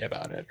something to say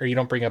about it, or you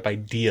don't bring up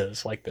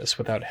ideas like this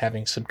without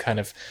having some kind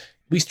of,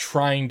 at least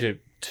trying to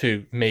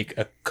make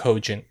a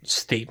cogent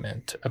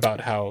statement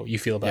about how you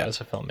feel about it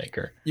as a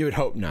filmmaker. You would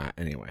hope not,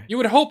 anyway. You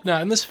would hope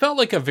not, and this felt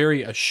like a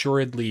very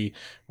assuredly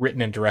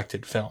written and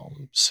directed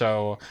film.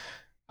 So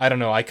I don't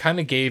know. I kind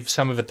of gave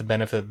some of it the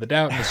benefit of the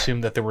doubt and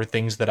assumed that there were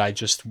things that I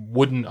just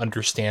wouldn't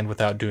understand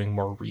without doing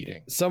more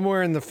reading.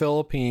 Somewhere in the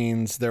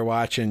Philippines, they're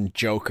watching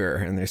Joker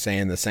and they're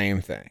saying the same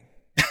thing.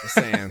 They're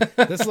saying,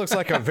 this looks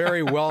like a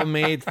very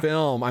well-made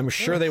film. I'm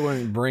sure they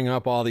wouldn't bring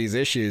up all these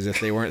issues if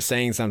they weren't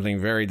saying something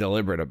very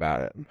deliberate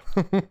about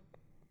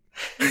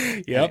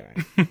it. Yep.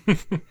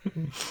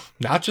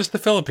 Not just the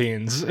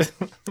Philippines.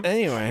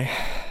 Anyway.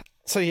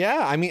 So,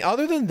 yeah, I mean,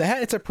 other than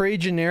that, it's a pretty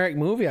generic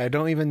movie. I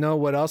don't even know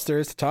what else there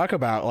is to talk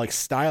about.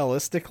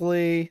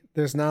 Stylistically,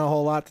 there's not a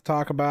whole lot to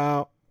talk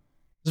about.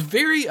 It's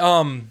very,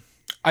 I'm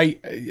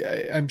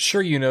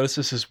sure you notice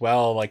this as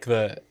well.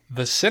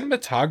 The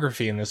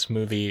cinematography in this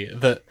movie,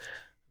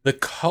 the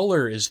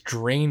color is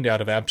drained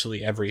out of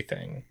absolutely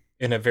everything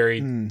in a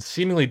very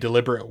seemingly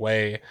deliberate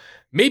way.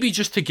 Maybe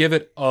just to give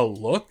it a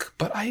look,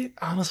 but I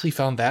honestly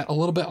found that a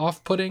little bit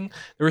off-putting.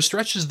 There were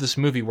stretches of this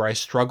movie where I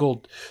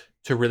struggled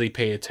to really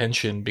pay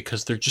attention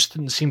because there just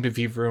didn't seem to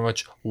be very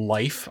much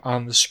life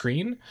on the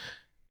screen.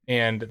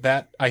 And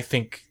that, I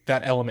think,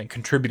 that element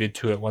contributed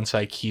to it once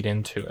I keyed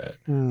into it.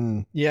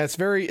 Yeah,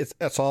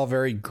 it's all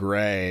very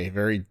gray,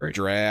 very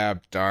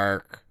drab,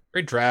 dark.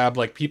 Very drab,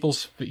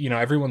 people's,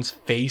 everyone's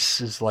face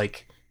is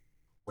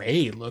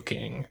gray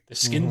looking. The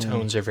skin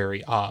tones are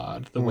very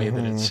odd, the way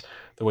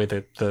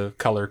that the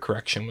color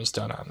correction was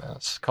done on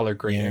this, color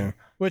grading. Yeah.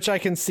 Which I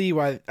can see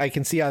how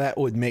that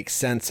would make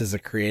sense as a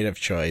creative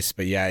choice,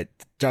 but yeah,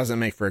 it doesn't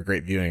make for a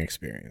great viewing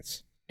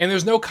experience. And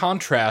there's no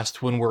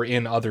contrast when we're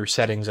in other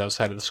settings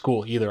outside of the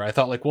school either. I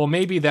thought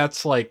maybe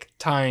that's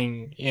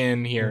tying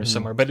in here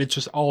somewhere, but it's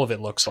just all of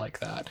it looks like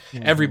that.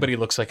 Everybody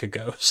looks like a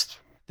ghost.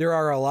 There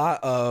are a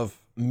lot of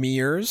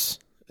mirrors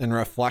and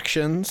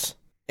reflections,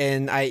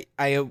 and I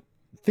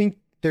think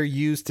they're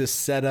used to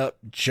set up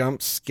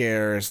jump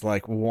scares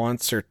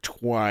once or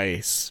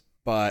twice.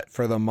 But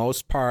for the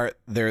most part,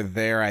 they're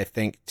there, I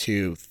think,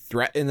 to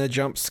threaten a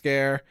jump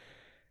scare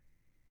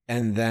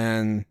and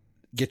then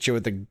get you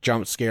with the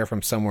jump scare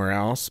from somewhere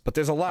else. But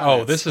there's a lot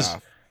of this stuff.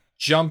 Is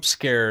jump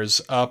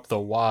scares up the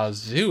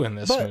wazoo in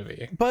this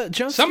movie. But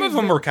some of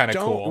them were kind of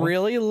cool. Don't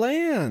really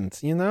land,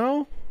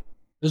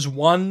 There's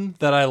one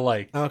that I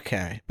liked.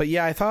 Okay. But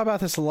yeah, I thought about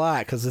this a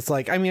lot because it's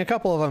a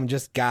couple of them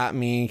just got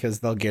me because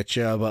they'll get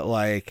you.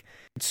 But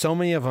so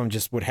many of them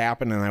just would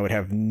happen and I would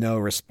have no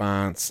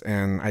response.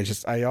 And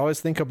I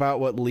always think about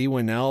what Lee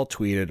Winnell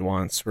tweeted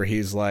once where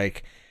he's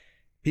like,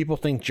 people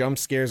think jump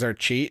scares are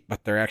cheap,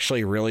 but they're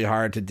actually really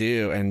hard to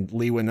do. And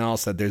Lee Winnell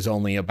said there's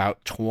only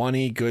about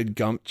 20 good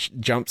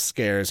jump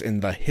scares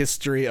in the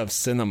history of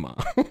cinema.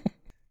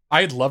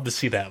 I'd love to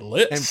see that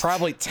list. And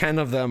probably 10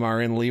 of them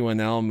are in Lee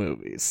Winnell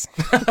movies.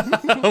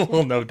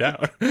 Well, no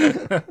doubt.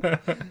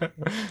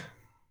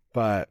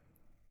 But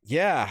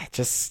yeah,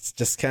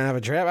 just kind of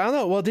a trap. I don't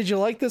know. Well, did you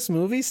like this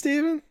movie,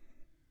 Steven?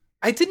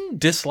 I didn't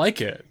dislike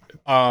it,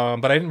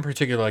 but I didn't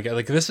particularly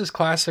like it. This is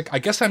classic. I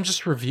guess I'm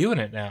just reviewing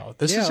it now.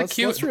 Let's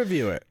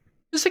review it.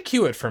 This is a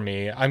cue for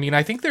me. I mean,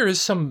 I think there is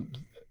some...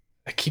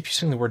 I keep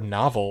using the word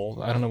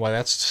novel. I don't know why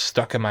that's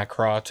stuck in my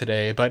craw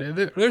today,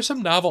 but there's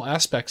some novel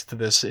aspects to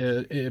this,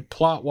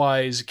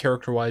 plot-wise,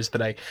 character-wise,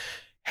 that I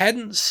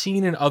hadn't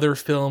seen in other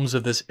films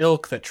of this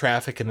ilk that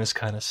traffic in this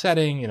kind of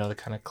setting, the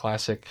kind of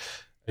classic,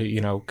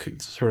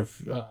 sort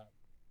of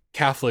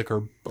Catholic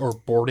or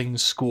boarding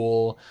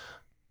school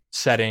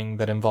setting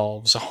that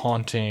involves a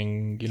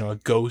haunting, a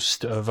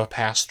ghost of a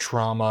past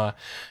trauma.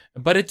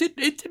 But it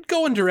did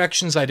go in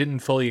directions I didn't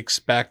fully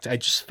expect. I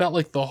just felt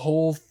like the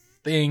whole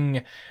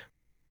thing...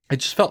 It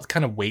just felt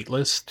kind of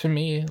weightless to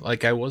me.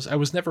 I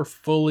was never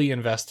fully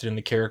invested in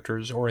the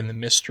characters or in the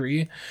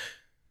mystery.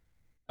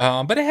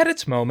 But it had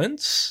its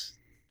moments,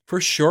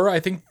 for sure. I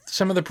think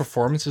some of the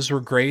performances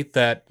were great.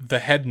 That the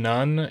head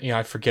nun,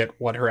 I forget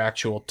what her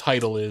actual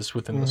title is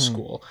within the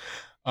school.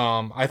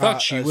 I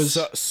thought she was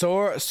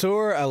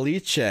Sor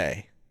Alice.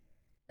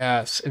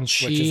 Yes, and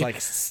she, which is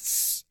like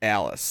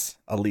Alice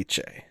Alice.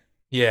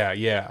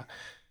 Yeah.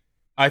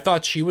 I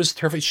thought she was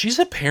terrific. She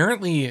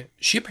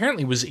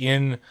apparently was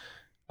in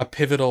a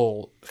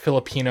pivotal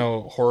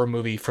Filipino horror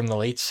movie from the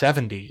late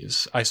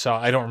 70s.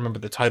 I don't remember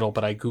the title,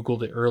 but I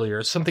Googled it earlier.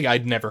 It's something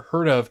I'd never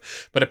heard of,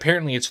 but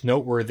apparently it's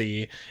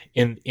noteworthy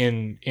in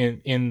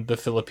the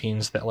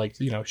Philippines that, like,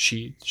 you know,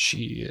 she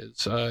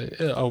is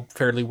a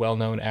fairly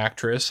well-known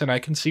actress, and I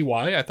can see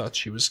why. I thought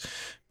she was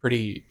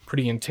pretty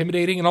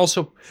intimidating and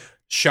also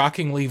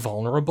shockingly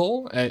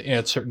vulnerable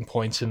at certain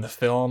points in the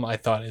film. I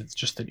thought it's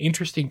just an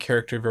interesting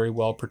character, very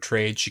well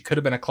portrayed. She could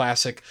have been a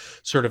classic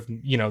sort of,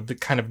 you know, the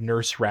kind of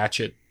Nurse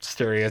Ratched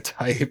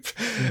stereotype,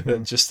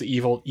 just the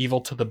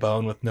evil to the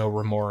bone with no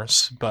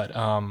remorse. But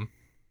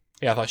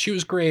yeah, I thought she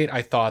was great.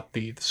 I thought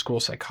the school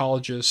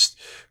psychologist,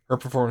 her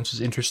performance was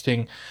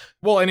interesting.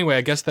 Well, anyway,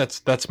 I guess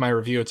that's my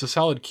review. It's a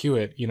solid cue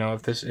it. You know,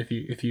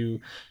 if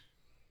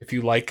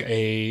you like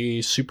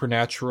a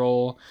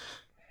supernatural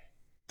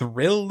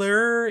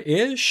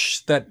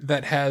thriller-ish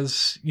that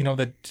has, you know,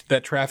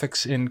 that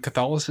traffics in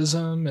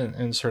Catholicism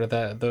and sort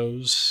of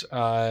those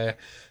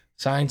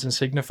signs and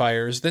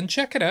signifiers, then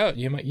check it out.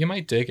 You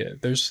might dig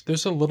it.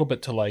 There's a little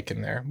bit to like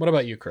in there. What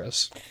about you,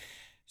 Chris?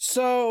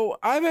 So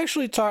I've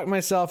actually talked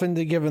myself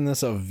into giving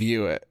this a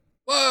view it.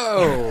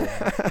 Whoa!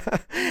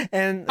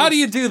 And how do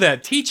you do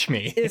that? Teach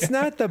me. It's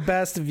not the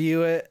best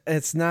view it.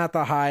 It's not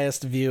the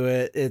highest view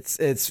it.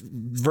 It's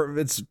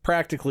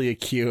practically a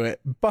cue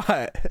it,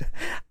 but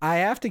I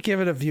have to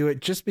give it a view it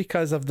just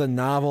because of the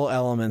novel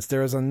elements.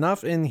 There was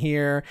enough in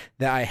here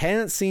that I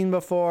hadn't seen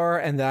before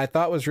and that I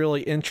thought was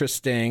really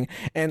interesting.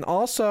 And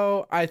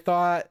also I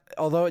thought,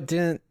 although it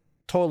didn't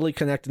totally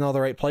connect in all the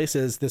right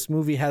places, this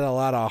movie had a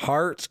lot of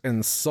heart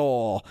and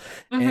soul.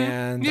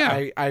 And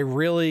yeah. I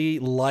really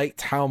liked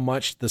how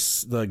much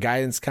the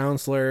guidance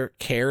counselor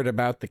cared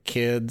about the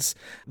kids.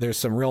 There's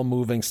some real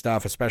moving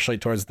stuff, especially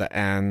towards the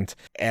end,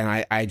 and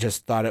I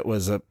just thought it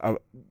was a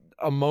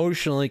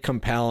emotionally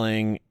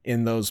compelling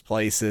in those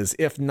places,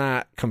 if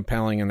not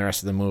compelling in the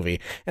rest of the movie.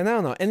 And I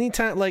don't know,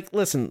 anytime, like,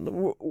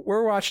 listen,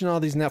 we're watching all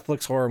these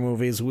Netflix horror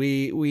movies,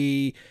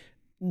 we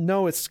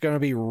know it's going to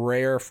be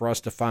rare for us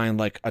to find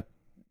like a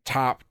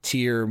top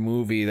tier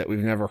movie that we've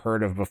never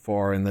heard of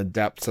before in the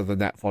depths of the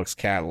Netflix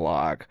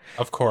catalog.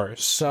 Of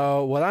course.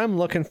 So what I'm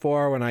looking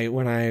for what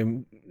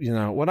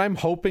I'm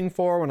hoping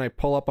for when I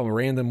pull up a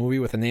random movie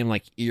with a name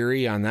like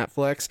Eerie on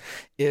Netflix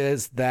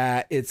is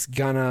that it's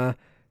gonna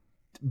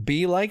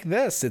be like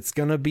this. It's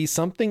gonna be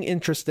something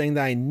interesting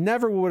that I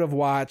never would have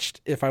watched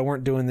if I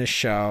weren't doing this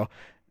show,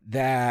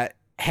 that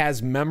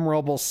has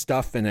memorable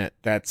stuff in it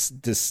that's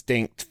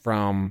distinct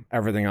from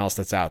everything else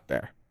that's out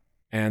there.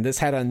 And this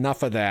had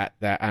enough of that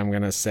I'm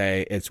going to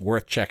say it's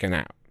worth checking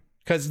out.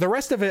 Because the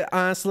rest of it,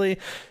 honestly,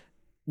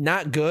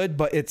 not good,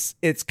 but it's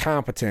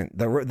competent.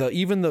 The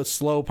even the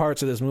slow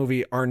parts of this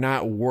movie are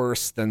not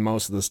worse than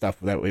most of the stuff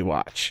that we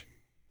watch.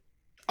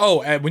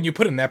 Oh, and when you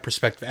put it in that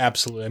perspective,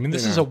 absolutely. I mean,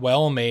 this is a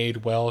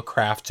well-made,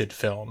 well-crafted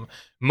film.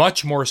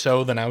 Much more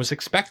so than I was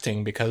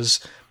expecting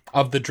because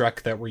of the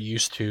Drek that we're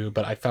used to.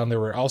 But I found there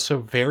were also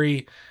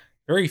very,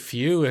 very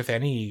few, if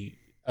any,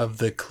 of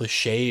the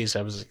cliches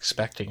I was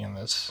expecting in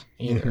this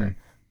either. Mm-hmm.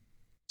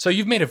 So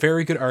you've made a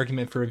very good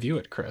argument for Review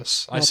It,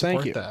 Chris. I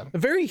support that. A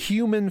very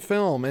human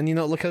film. And, you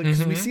know, look,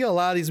 because we see a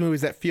lot of these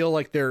movies that feel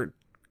like they're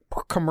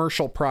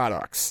commercial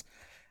products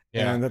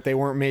and that they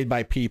weren't made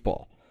by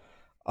people.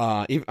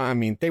 I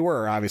mean, they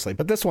were, obviously,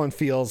 but this one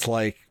feels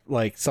like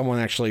someone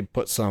actually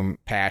put some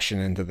passion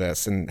into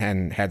this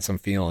and had some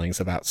feelings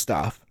about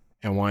stuff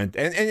and wanted,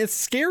 and it's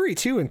scary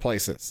too in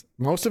places.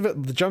 Most of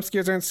it, the jump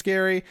scares aren't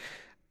scary.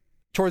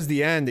 Towards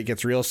the end, it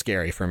gets real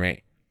scary for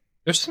me.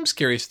 There's some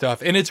scary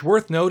stuff. And it's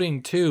worth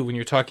noting, too, when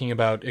you're talking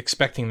about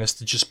expecting this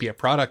to just be a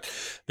product,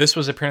 this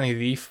was apparently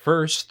the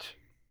first,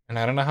 and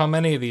I don't know how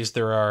many of these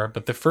there are,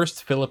 but the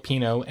first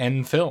Filipino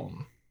N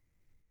film.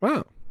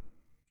 Wow.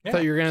 Yeah. I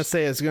thought you were going to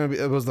say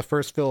it was the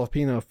first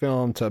Filipino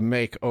film to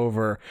make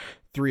over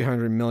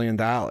 $300 million.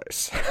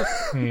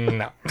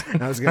 No.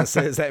 I was going to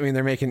say, does that mean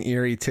they're making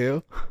Eerie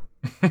too?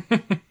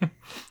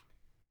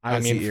 I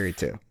mean, see Eerie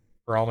too.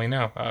 For all we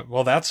know.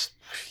 Well,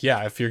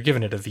 if you're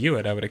giving it a view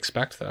it, I would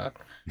expect that.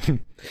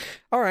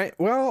 All right.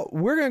 Well,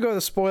 we're going to go to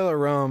the spoiler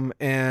room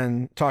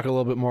and talk a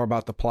little bit more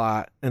about the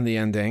plot and the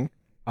ending.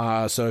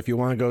 So if you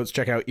want to go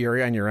check out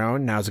Eerie on your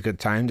own, now's a good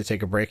time to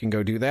take a break and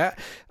go do that.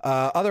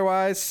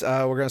 Otherwise,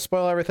 we're going to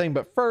spoil everything.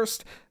 But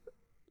first,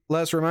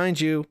 let's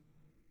remind you,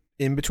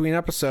 in between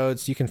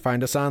episodes, you can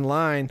find us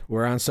online.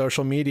 We're on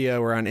social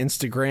media. We're on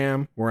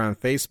Instagram. We're on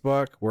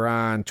Facebook. We're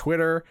on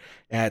Twitter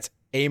at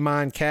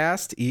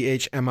EHMONcast,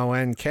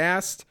 EHMON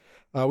cast.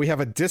 We have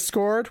a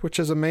Discord, which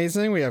is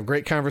amazing. We have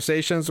great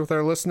conversations with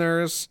our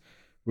listeners.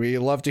 We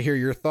love to hear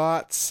your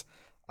thoughts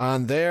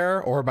on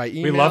there or by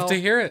email. We love to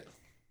hear it.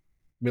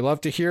 We love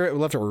to hear it. We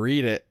love to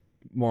read it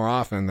more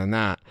often than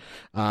not.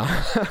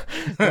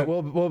 But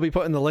we'll be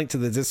putting the link to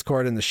the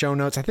Discord in the show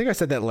notes. I think I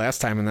said that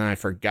last time and then I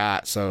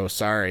forgot. So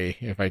sorry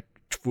if I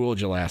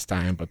fooled you last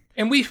time.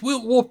 And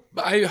we'll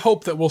I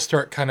hope that we'll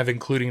start kind of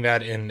including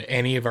that in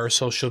any of our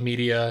social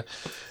media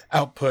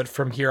output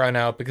from here on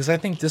out, because I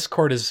think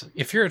Discord is,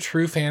 if you're a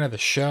true fan of the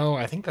show,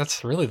 I think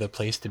that's really the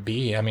place to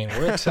be. I mean,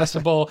 we're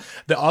accessible.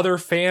 The other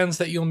fans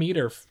that you'll meet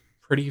are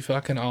pretty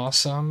fucking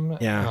awesome.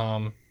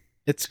 Yeah.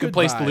 It's good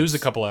place to lose a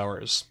couple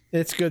hours.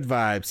 It's good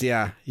vibes.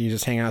 Yeah. You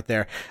just hang out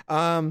there.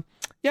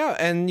 Yeah.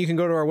 And you can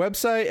go to our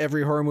website,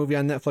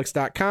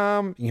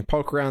 everyhorrormovieonnetflix.com. You can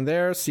poke around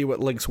there, see what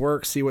links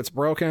work, see what's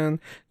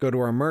broken. Go to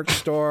our merch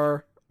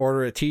store,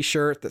 order a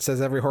t-shirt that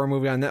says Every Horror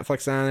Movie on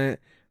Netflix on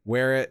it.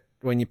 Wear it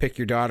when you pick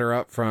your daughter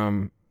up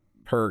from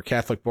her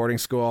Catholic boarding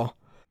school.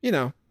 You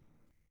know,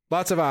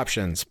 lots of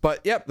options.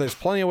 But yep, there's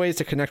plenty of ways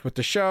to connect with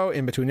the show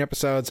in between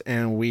episodes,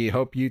 and we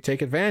hope you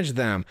take advantage of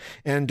them.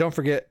 And don't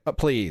forget,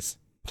 please,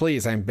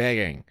 I'm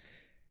begging,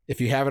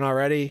 if you haven't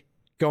already,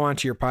 go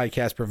onto your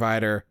podcast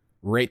provider,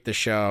 rate the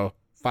show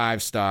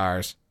 5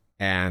 stars,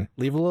 and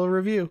leave a little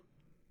review.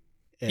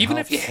 Even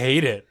if you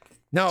hate it.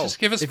 No. Just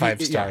give us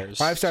 5 stars.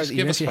 5 stars. Just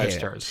give us 5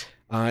 stars.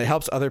 It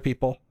helps other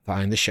people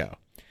find the show.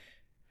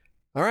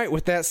 All right,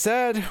 with that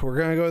said, we're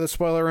going to go to the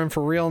spoiler room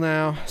for real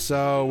now.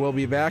 So we'll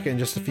be back in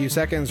just a few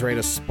seconds, ready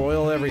to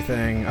spoil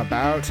everything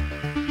about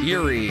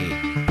Eerie.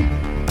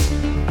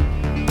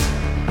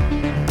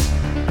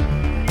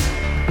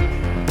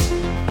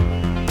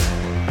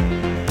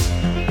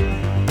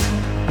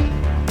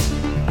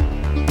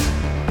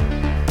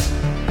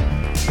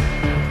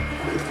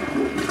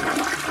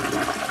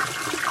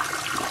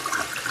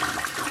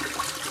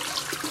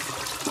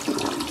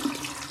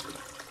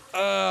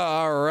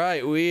 All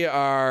right, we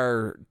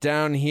are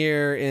down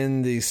here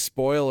in the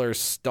spoiler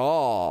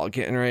stall,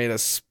 getting ready to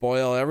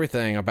spoil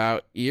everything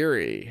about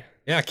Eerie.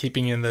 Yeah,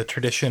 keeping in the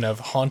tradition of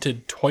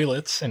haunted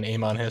toilets in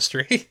Amon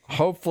history.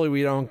 Hopefully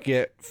we don't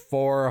get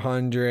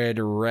 400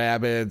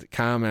 rabid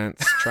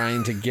comments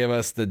trying to give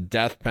us the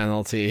death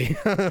penalty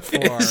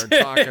for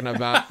talking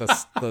about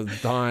the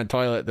haunted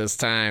toilet this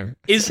time.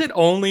 Is it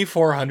only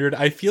 400?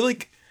 I feel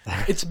like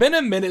it's been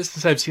a minute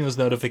since I've seen those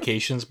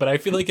notifications, but I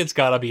feel like it's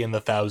got to be in the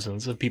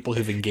thousands of people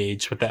who've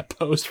engaged with that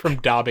post from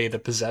Dabe the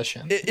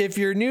Possession. If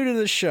you're new to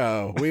the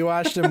show, we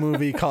watched a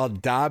movie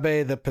called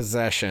Dabe the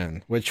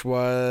Possession, which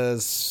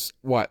was,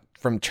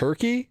 from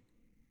Turkey?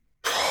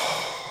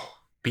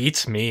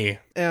 Beats me.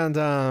 And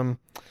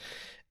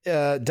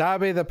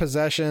Dabe the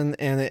Possession,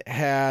 and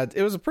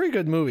it was a pretty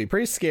good movie,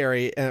 pretty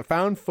scary, and a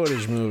found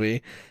footage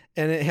movie,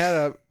 and it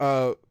had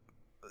a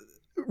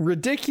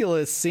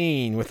ridiculous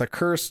scene with a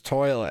cursed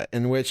toilet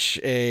in which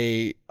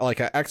an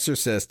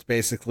exorcist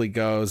basically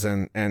goes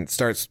and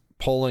starts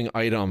pulling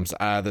items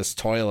out of this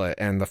toilet,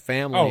 and the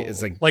family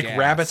is like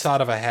rabbits out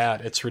of a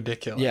hat. It's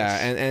ridiculous.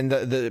 Yeah, and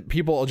the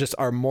people just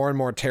are more and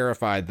more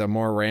terrified the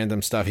more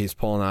random stuff he's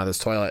pulling out of this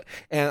toilet.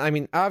 And I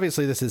mean,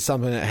 obviously this is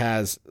something that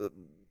has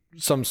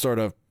some sort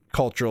of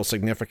cultural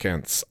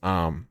significance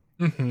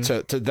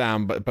to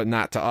them, but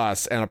not to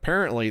us, and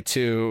apparently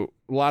to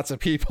lots of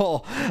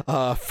people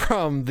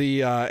from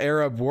the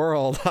Arab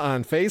world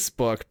on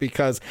Facebook,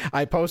 because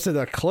I posted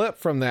a clip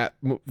from that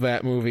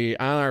movie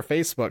on our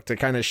Facebook to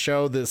kind of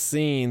show this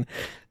scene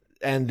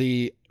and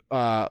the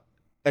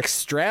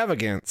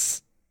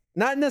extravagance,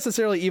 not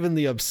necessarily even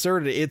the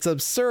absurdity. It's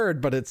absurd,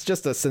 but it's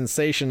just a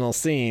sensational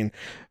scene.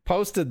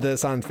 Posted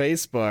this on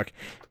Facebook,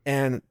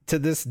 and to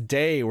this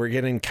day we're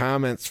getting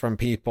comments from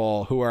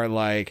people who are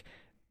like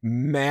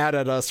mad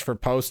at us for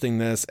posting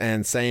this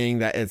and saying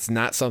that it's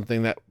not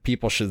something that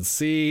people should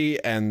see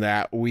and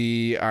that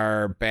we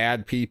are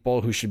bad people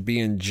who should be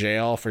in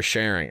jail for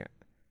sharing it.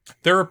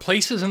 There are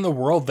places in the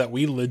world that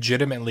we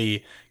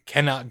legitimately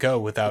cannot go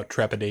without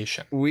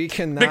trepidation. We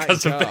cannot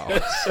because go. Of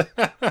this.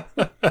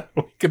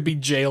 We could be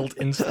jailed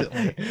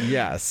instantly.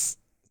 Yes.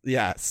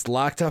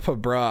 Locked up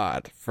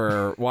abroad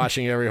for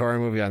watching every horror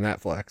movie on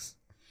Netflix.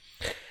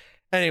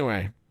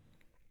 Anyway,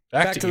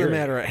 back to the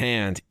matter at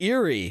hand.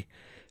 Eerie.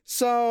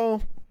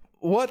 So,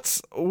 where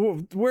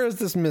does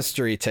this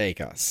mystery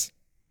take us?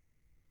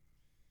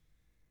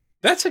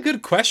 That's a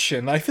good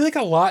question. I feel like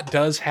a lot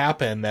does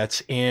happen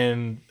that's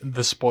in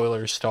the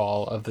spoiler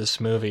stall of this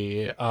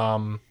movie.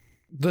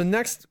 The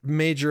next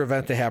major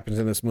event that happens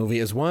in this movie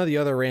is one of the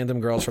other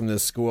random girls from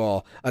this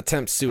school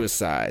attempts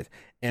suicide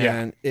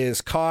and is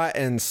caught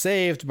and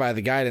saved by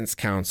the guidance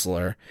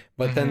counselor.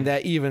 But then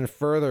that even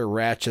further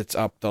ratchets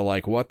up the,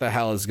 what the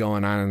hell is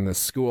going on in this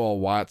school?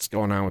 What's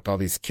going on with all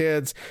these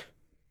kids?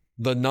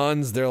 The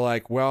nuns, they're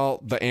like,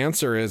 well, the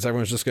answer is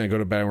everyone's just going to go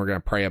to bed and we're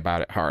going to pray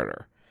about it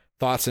harder.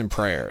 Thoughts and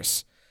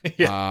prayers.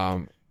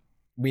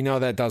 We know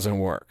that doesn't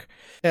work.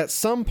 At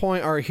some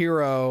point, our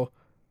hero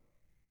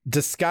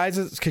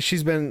disguises, because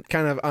she's been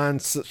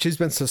she's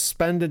been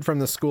suspended from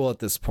the school at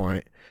this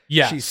point.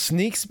 Yeah. She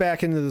sneaks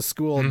back into the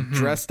school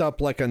dressed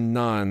up like a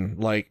nun,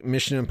 like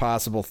Mission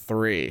Impossible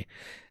 3,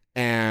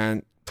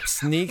 and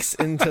sneaks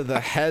into the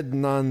head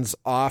nun's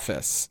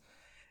office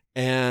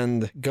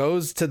and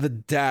goes to the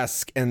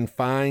desk and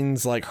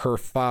finds her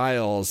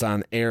files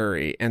on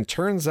Ari, and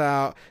turns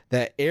out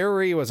that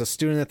Ari was a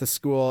student at the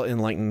school in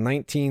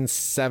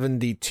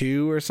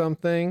 1972 or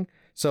something.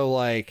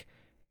 So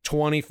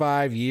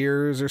 25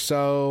 years or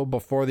so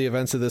before the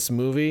events of this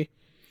movie.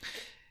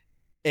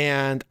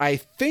 And I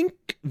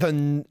think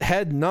the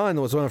head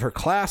nun was one of her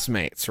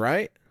classmates,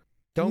 right?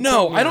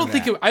 I don't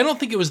think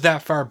it was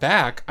that far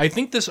back. I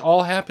think this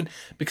all happened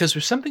because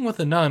there's something with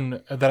the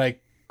nun that I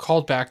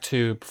called back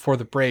to before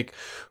the break,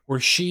 where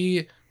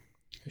she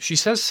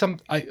says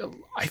I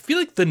feel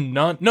like the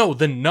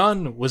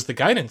nun was the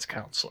guidance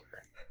counselor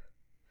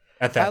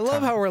at that I love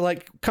time. how we're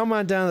like, come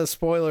on down to the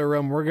spoiler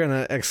room. We're going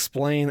to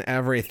explain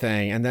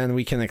everything, and then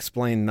we can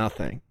explain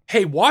nothing.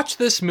 Hey, watch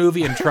this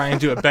movie and try and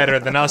do it better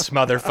than us,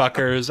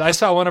 motherfuckers. I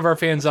saw one of our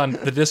fans on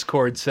the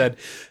Discord said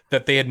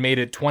that they had made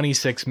it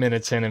 26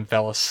 minutes in and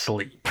fell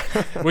asleep,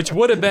 which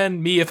would have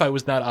been me if I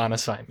was not on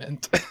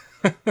assignment.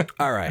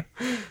 All right.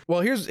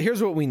 Well,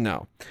 here's what we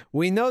know.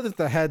 We know that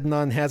the head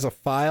nun has a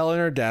file in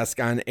her desk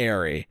on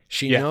Aerie.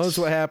 She knows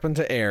what happened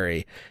to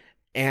Aerie.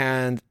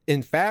 And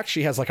in fact,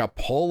 she has like a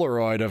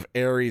Polaroid of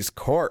Aerie's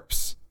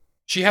corpse.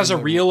 She has a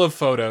reel of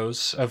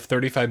photos, of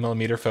 35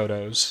 millimeter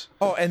photos.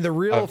 Oh, and the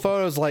reel of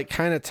photos like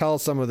kind of tell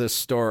some of this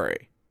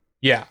story.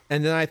 Yeah.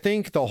 And then I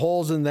think the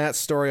holes in that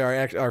story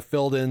are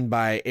filled in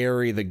by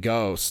Aerie the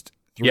ghost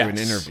through an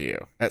interview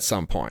at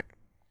some point.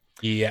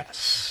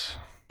 Yes.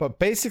 But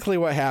basically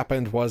what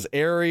happened was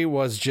Aerie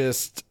was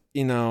just,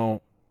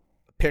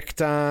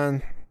 picked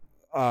on,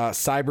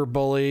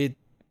 cyberbullied,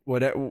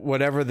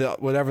 whatever the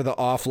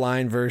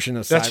offline version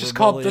of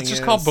cyberbullying that's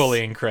just called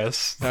bullying,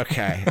 Chris.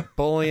 Okay.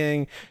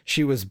 Bullying.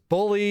 She was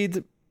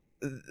bullied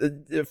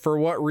for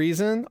what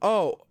reason?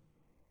 Oh.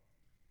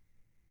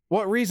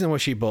 What reason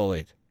was she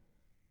bullied?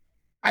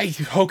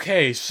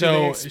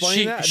 So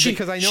she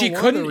because I know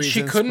one of the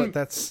reasons, but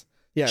that's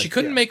she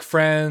couldn't make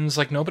friends.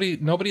 Like nobody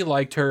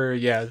liked her.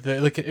 Yeah,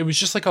 it was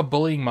just like a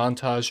bullying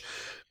montage.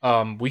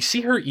 We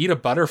see her eat a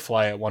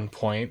butterfly at one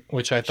point,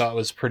 which I thought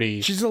was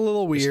pretty. She's a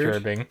little weird.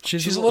 Disturbing.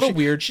 She's a little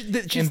weird.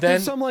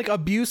 There's some like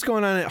abuse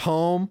going on at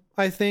home.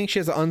 I think she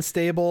has an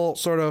unstable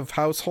sort of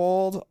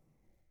household.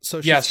 So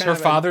yes, her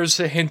father's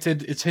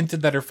hinted. It's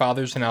hinted that her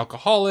father's an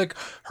alcoholic.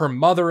 Her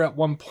mother at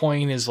one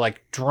point is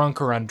like drunk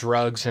or on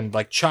drugs and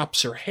like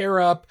chops her hair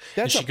up.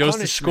 And she goes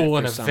to school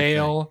in a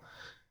veil.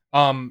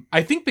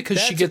 I think because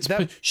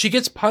she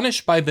gets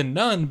punished by the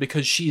nun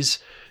because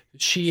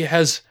she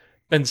has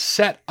been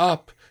set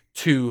up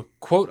to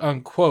quote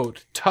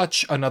unquote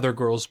touch another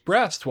girl's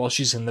breast while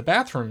she's in the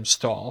bathroom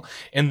stall,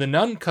 and the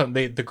nun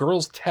the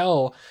girls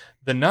tell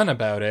the nun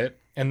about it,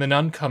 and the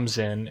nun comes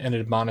in and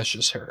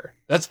admonishes her.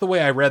 That's the way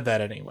I read that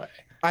anyway.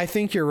 I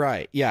think you're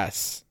right.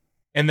 Yes.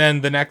 And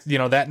then the next,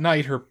 that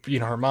night,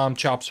 her mom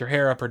chops her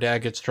hair up. Her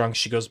dad gets drunk.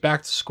 She goes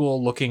back to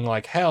school looking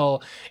like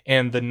hell,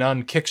 and the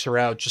nun kicks her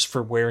out just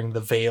for wearing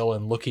the veil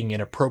and looking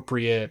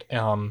inappropriate.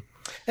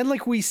 And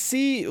like we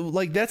see,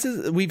 like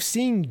we've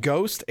seen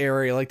Ghost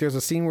Aerie. Like there's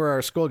a scene where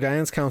our school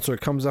guidance counselor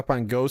comes up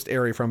on Ghost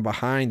Aerie from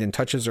behind and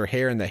touches her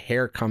hair, and the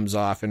hair comes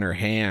off in her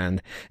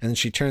hand, and then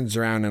she turns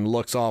around and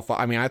looks awful.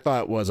 I mean, I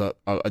thought it was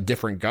a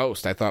different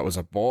ghost. I thought it was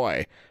a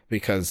boy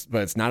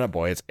but it's not a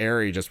boy. It's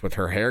Aerie just with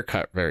her hair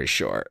cut very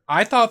short.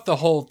 I thought the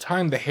whole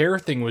time the hair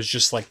thing was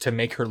just like to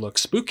make her look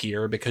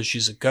spookier because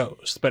she's a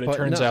ghost, but it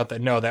turns out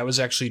that no, that was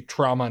actually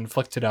trauma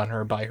inflicted on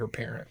her by her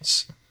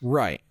parents.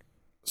 Right.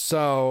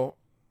 So.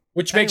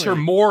 Which makes her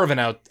more of an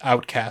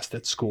outcast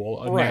at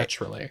school,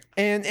 naturally.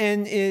 And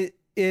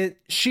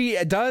she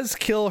does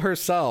kill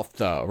herself,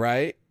 though,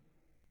 right?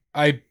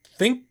 I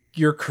think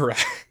you're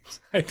correct.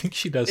 I think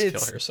she does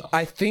kill herself.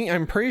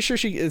 I'm pretty sure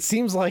it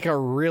seems like a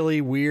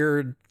really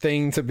weird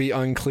thing to be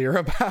unclear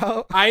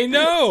about. I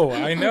know.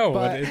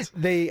 But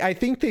I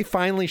think they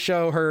finally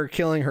show her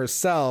killing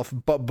herself.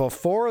 But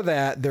before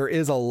that, there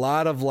is a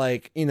lot of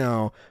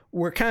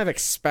we're kind of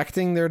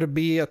expecting there to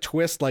be a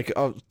twist,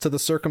 to the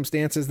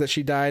circumstances that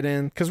she died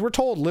in. Because we're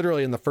told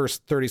literally in the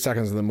first 30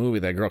 seconds of the movie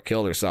that girl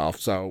killed herself.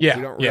 So we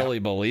don't really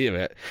believe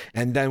it.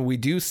 And then we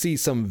do see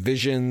some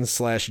visions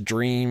 /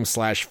 dreams /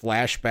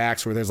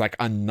 flashbacks where there's like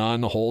a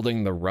nun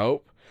holding the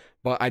rope.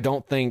 But I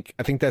think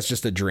that's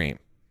just a dream.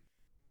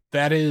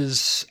 That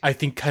is, I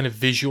think, kind of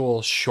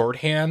visual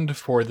shorthand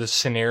for the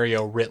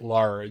scenario writ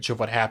large of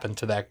what happened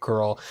to that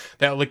girl.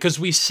 That because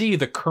we see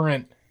the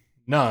current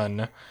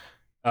nun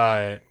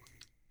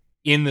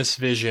in this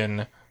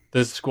vision,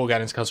 the school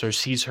guidance counselor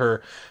sees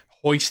her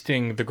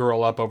hoisting the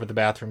girl up over the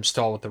bathroom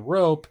stall with the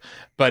rope,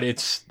 but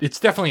it's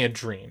definitely a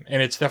dream,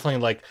 and it's definitely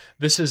like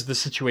this is the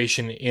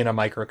situation in a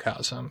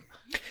microcosm.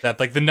 That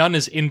like the nun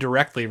is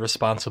indirectly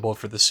responsible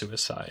for the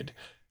suicide.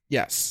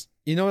 Yes.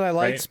 You know what I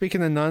like? Right?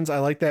 Speaking of nuns, I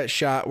like that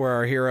shot where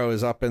our hero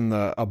is up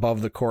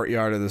above the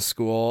courtyard of the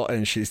school,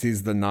 and she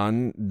sees the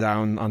nun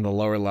down on the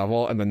lower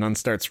level, and the nun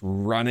starts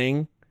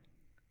running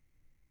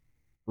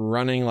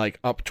like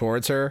up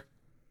towards her.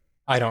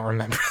 I don't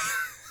remember.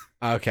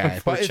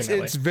 Okay, but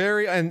it's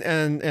very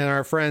and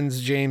our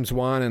friends James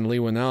Wan and Lee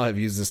Winnell have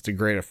used this to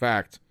great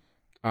effect.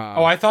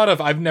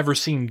 I've never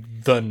seen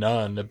The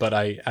Nun, but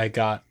I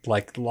got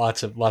like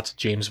lots of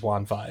James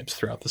Wan vibes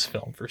throughout this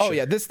film for sure. Oh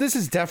yeah, this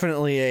is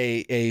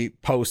definitely a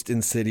post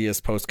Insidious,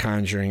 post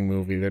Conjuring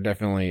movie. They're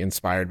definitely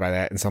inspired by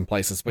that in some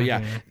places. But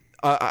yeah,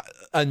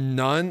 a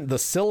nun, the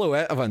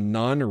silhouette of a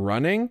nun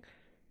running,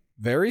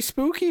 very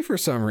spooky for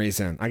some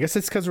reason. I guess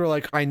it's because we're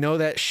like, I know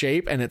that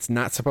shape and it's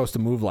not supposed to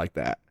move like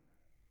that.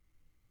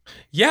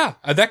 Yeah,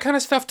 that kind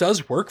of stuff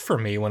does work for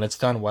me when it's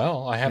done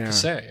well, I have to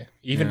say.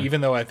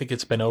 Even though I think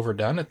it's been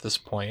overdone at this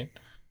point.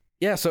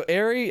 Yeah, so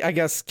Eri, I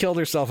guess, killed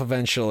herself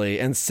eventually.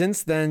 And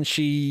since then,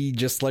 she,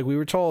 just like we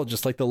were told,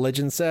 just like the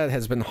legend said,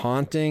 has been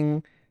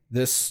haunting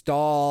this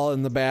stall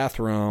in the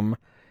bathroom.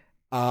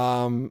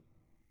 And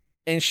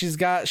she's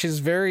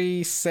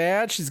very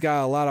sad. She's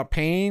got a lot of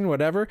pain,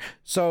 whatever.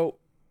 So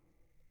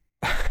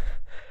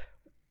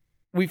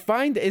we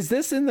find, is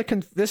this in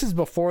this is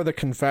before the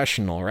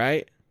confessional,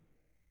 right?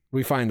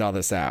 We find all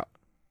this out.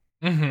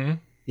 Mm-hmm.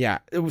 Yeah.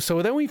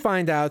 So then we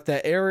find out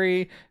that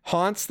Eri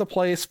haunts the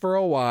place for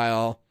a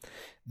while,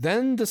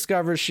 then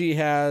discovers she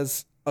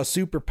has a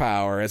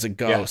superpower as a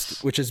ghost,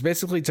 Yes. which is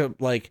basically to,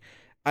 like,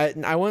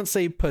 I wouldn't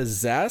say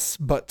possess,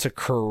 but to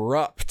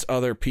corrupt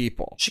other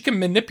people. She can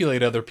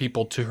manipulate other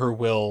people to her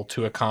will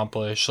to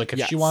accomplish. Like,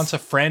 if she wants a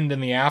friend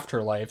in the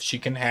afterlife, she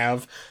can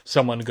have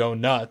someone go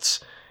nuts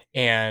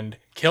and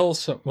kill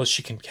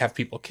she can have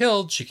people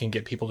killed. She can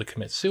get people to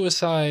commit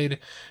suicide.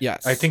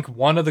 Yes. I think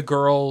one of the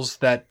girls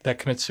that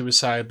commit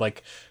suicide,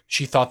 like,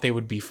 she thought they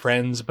would be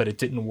friends, but it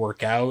didn't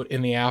work out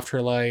in the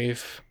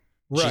afterlife.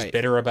 Right. She's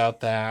bitter about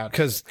that.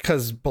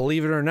 Because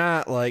believe it or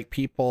not, like,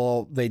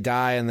 people, they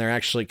die and they're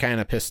actually kind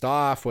of pissed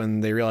off when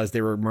they realize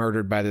they were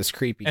murdered by this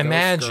creepy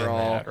ghost girl.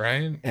 That,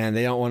 right? And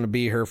they don't want to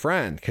be her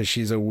friend because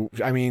she's so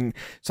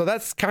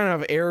that's kind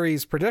of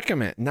Eri's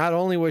predicament. Not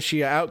only was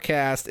she an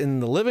outcast in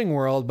the living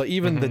world, but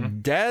even the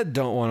dead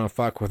don't want to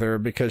fuck with her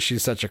because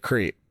she's such a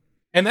creep.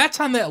 And that's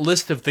on that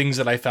list of things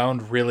that I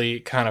found really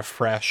kind of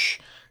fresh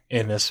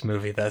in this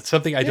movie. That's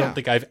something I don't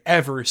think I've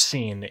ever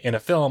seen in a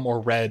film or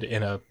read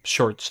in a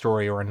short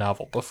story or a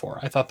novel before.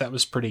 I thought that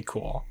was pretty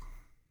cool.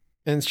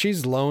 And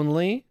she's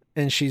lonely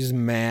and she's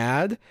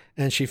mad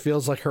and she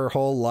feels like her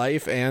whole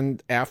life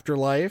and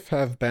afterlife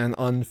have been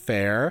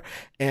unfair.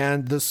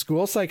 And the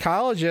school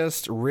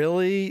psychologist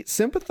really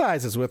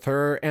sympathizes with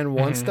her and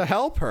wants to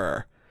help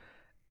her.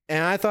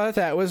 And I thought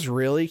that was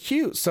really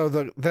cute. So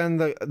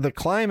the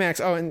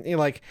climax,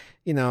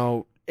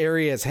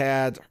 Eri has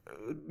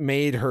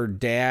made her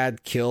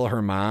dad kill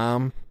her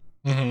mom,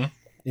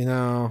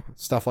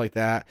 stuff like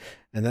that.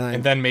 And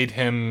then made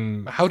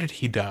him, how did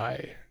he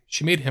die?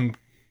 She made him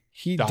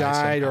he died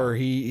somehow. Or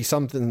he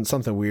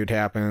something weird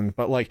happened.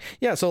 But what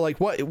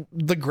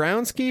the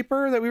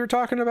groundskeeper that we were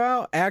talking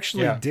about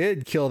actually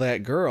did kill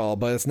that girl,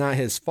 but it's not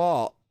his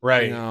fault.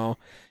 Right.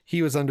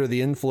 He was under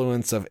the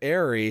influence of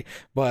Eri,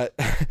 but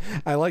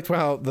I liked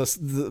how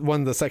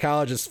when the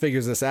psychologist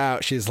figures this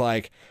out, she's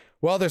like,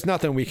 well, there's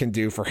nothing we can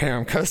do for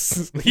him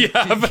because he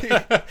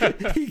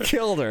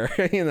killed her.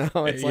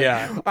 It's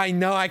like, I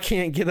know I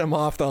can't get him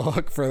off the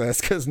hook for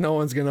this because no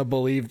one's going to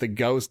believe the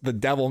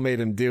devil made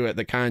him do it.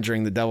 The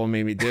Conjuring, the devil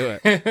made me do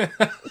it.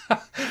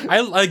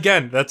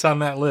 Again, that's on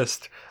that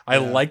list. I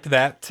liked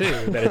that too.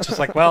 That it's just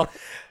like, well,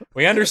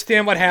 we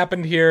understand what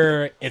happened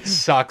here. It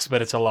sucks,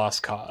 but it's a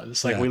lost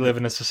cause. Like we live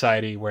in a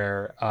society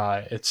where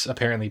it's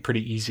apparently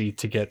pretty easy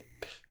to get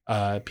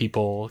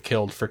people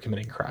killed for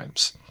committing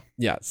crimes.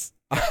 Yes.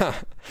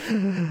 But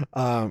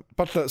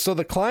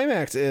the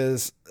climax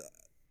is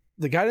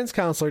the guidance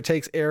counselor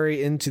takes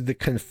Eri into the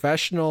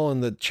confessional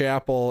in the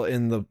chapel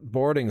in the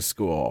boarding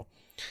school,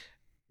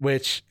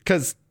 which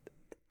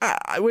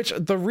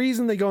the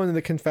reason they go into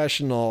the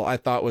confessional I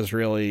thought was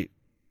really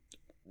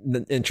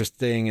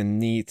interesting and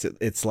neat.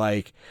 It's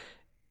like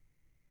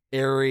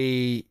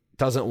Eri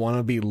doesn't want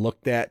to be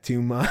looked at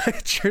too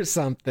much or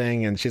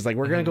something, and she's like,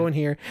 we're gonna go in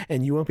here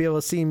and you won't be able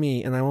to see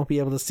me and I won't be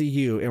able to see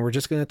you, and we're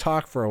just gonna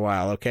talk for a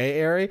while, okay,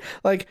 Eri?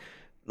 Like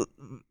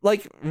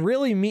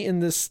really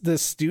meeting this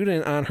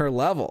student on her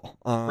level.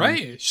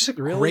 Right. She's a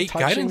really great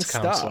guidance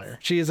counselor.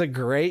 She's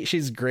great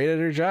at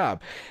her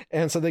job.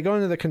 And so they go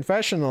into the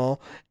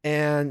confessional,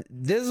 and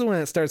this is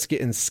when it starts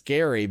getting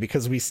scary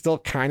because we still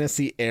kind of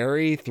see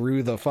Eri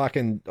through the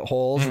fucking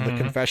holes of the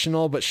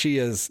confessional, but she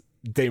is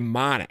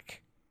demonic.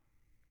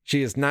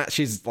 She is not.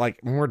 She's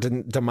like more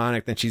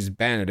demonic than she's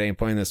been at any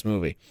point in this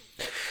movie.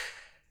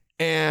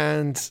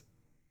 And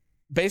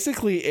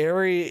basically,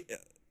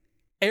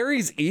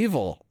 Eri's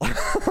evil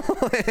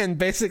and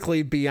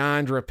basically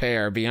beyond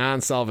repair,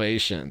 beyond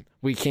salvation.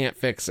 We can't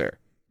fix her.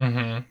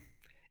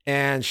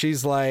 And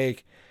she's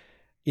like,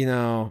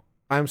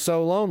 I'm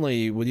so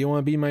lonely. Would you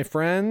want to be my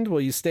friend?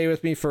 Will you stay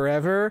with me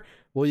forever?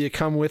 Will you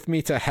come with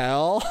me to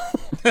hell?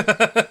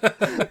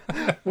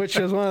 Which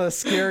is one of the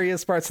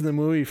scariest parts of the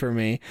movie for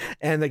me.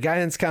 And the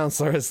guidance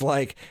counselor is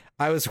like,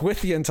 I was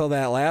with you until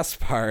that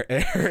last part,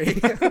 Eri.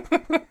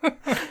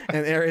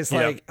 And Eri's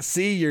like,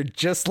 see, you're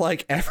just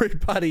like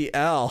everybody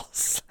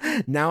else.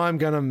 Now I'm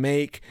going to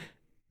make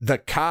the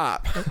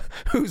cop,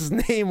 whose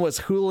name was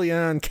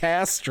Julian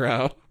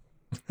Castro,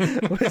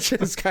 which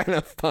is kind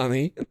of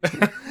funny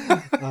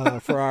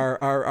for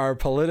our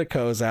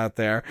politicos out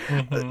there.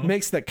 It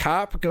makes the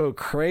cop go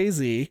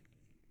crazy.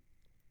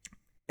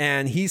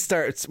 And he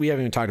starts. We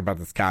haven't even talked about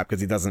this cop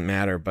because he doesn't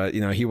matter. But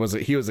he was a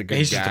good guy.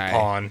 He's just a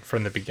pawn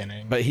from the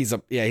beginning. But he's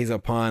a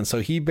pawn. So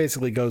he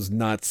basically goes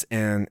nuts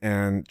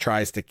and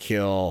tries to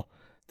kill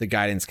the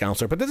guidance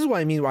counselor. But this is what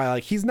I mean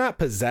by he's not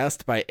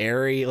possessed by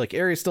Eri. Like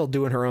Eri's still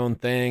doing her own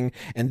thing,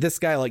 and this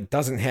guy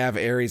doesn't have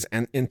Eri's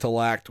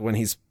intellect when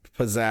he's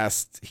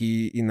possessed.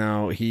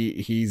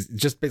 He's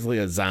just basically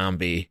a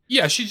zombie.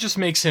 Yeah, she just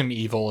makes him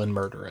evil and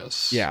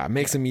murderous. Yeah,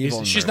 makes him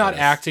evil. She's not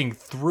acting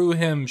through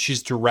him,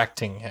 she's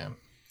directing him.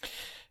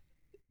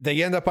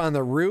 They end up on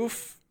the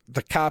roof.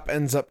 The cop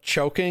ends up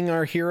choking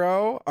our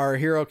hero. Our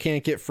hero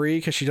can't get free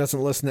because she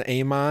doesn't listen to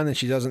Amon, and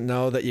she doesn't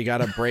know that you got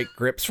to break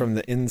grips from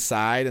the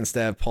inside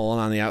instead of pulling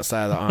on the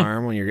outside of the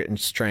arm when you're getting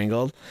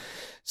strangled.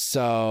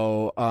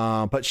 So,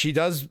 but she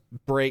does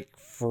break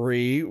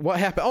free. What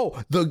happened?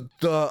 Oh,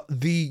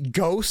 the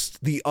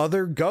ghost, the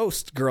other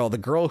ghost girl, the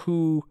girl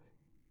who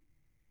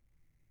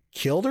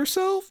killed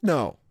herself?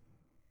 No.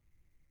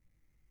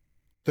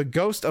 The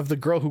ghost of the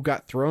girl who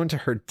got thrown to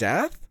her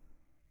death?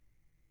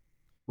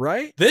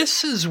 Right?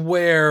 This is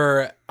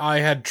where I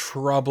had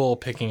trouble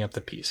picking up the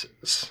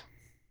pieces.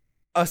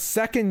 A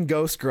second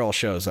ghost girl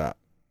shows up,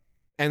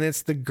 and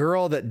it's the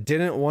girl that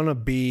didn't want to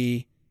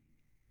be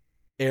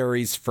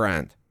Aries'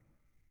 friend.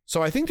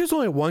 So I think there's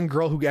only one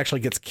girl who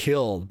actually gets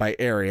killed by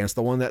Aries, and it's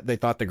the one that they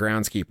thought the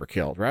groundskeeper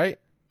killed, right?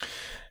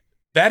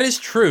 That is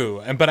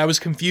true, but I was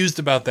confused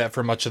about that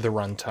for much of the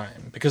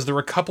runtime because there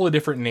were a couple of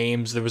different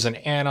names. There was an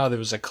Anna, there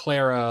was a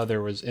Clara,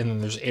 and then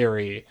there's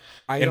Aerie.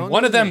 And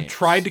one of them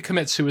tried to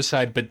commit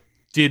suicide, but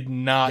did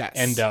not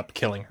end up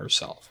killing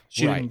herself.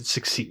 She didn't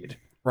succeed.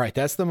 Right,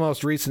 that's the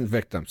most recent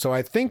victim. So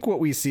I think what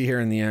we see here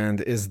in the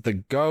end is the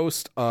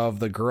ghost of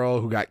the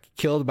girl who got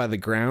killed by the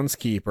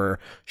groundskeeper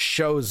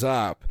shows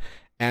up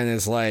and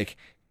is like,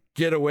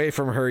 "Get away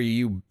from her,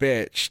 you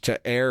bitch,"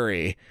 to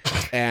Aerie,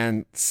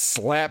 and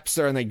slaps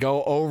her, and they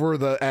go over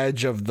the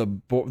edge of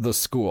the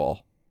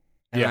school.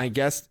 And I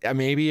guess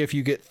maybe if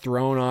you get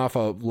thrown off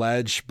a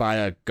ledge by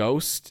a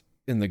ghost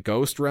in the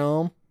ghost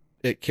realm,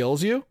 it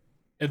kills you.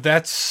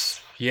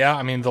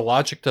 I mean, the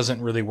logic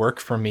doesn't really work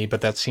for me,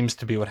 but that seems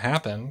to be what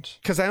happened.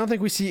 Because I don't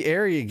think we see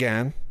Aerie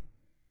again.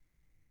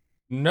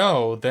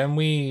 No, then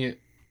we...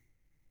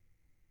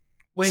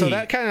 Wait. So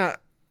that kind of...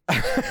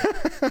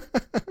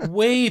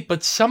 Wait,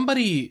 but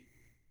somebody...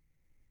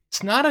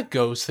 It's not a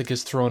ghost that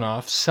gets thrown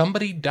off.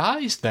 Somebody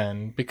dies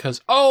then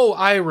because... Oh,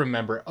 I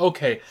remember.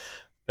 Okay.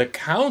 The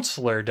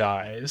counselor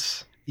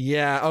dies.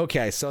 Yeah,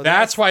 okay. So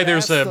that's why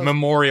there's a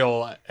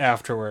memorial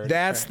afterward.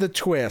 That's the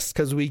twist,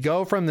 because we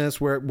go from this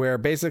where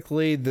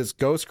basically this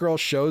ghost girl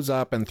shows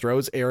up and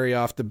throws Aerie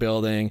off the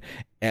building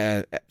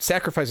and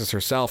sacrifices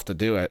herself to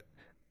do it.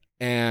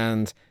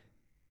 And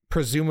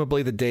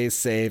presumably the day's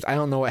saved. I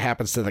don't know what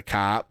happens to the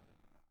cop.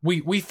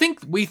 We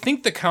think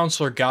the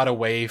counselor got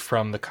away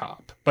from the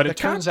cop, but it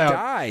turns out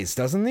dies,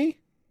 doesn't he?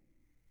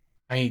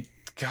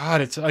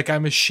 God, it's like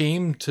I'm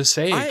ashamed to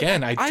say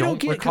again. I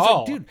don't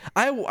recall. Dude,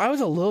 I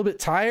was a little bit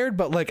tired,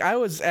 but like I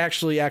was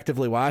actually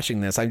actively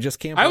watching this. I just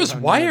can't. I was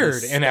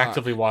wired and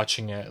actively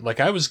watching it. Like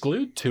I was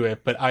glued to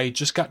it, but I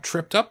just got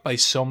tripped up by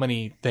so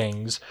many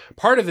things.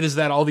 Part of it is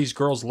that all these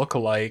girls look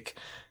alike,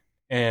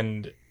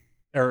 and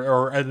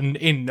or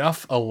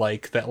enough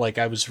alike that like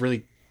I was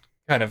really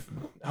kind of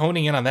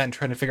honing in on that and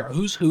trying to figure out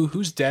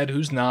who's dead,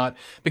 who's not.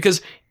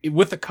 Because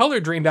with the color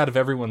drained out of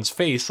everyone's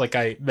face, like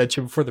I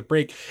mentioned before the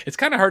break, it's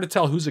kind of hard to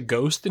tell who's a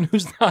ghost and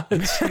who's not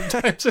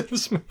sometimes in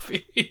this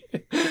movie.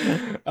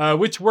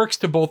 Which works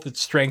to both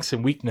its strengths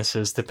and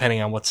weaknesses, depending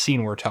on what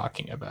scene we're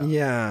talking about.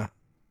 Yeah.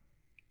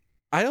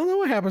 I don't know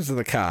what happens to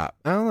the cop.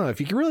 I don't know.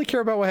 If you really care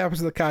about what happens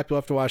to the cop, you'll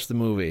have to watch the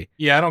movie.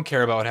 Yeah, I don't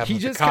care about what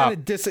happens to the cop.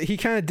 He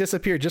kind of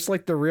disappeared, just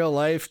like the real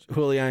life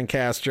Julian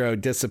Castro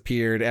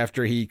disappeared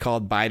after he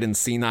called Biden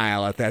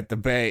senile at that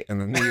debate, and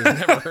then he was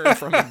never heard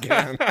from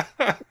again.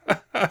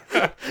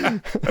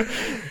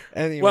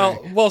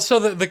 Anyway. Well, so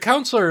the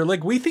counselor,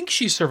 like, we think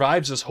she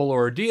survives this whole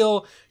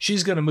ordeal.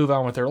 She's going to move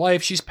on with her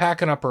life. She's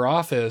packing up her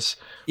office.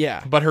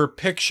 Yeah. But her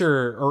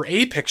picture, or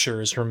a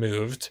picture, is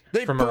removed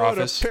from her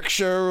office. They put a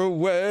picture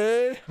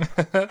away.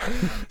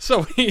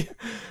 So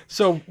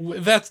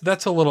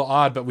that's a little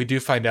odd, but we do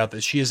find out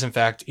that she is in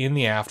fact in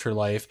the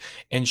afterlife,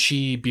 and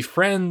she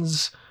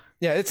befriends.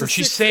 Yeah, it's a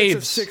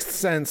Sixth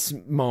Sense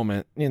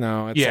moment. You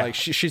know, it's like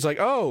she's like,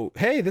 "Oh,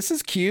 hey, this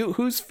is cute.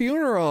 Whose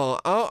funeral?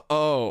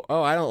 Oh,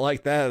 I don't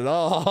like that at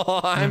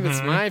all.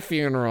 It's my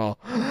funeral."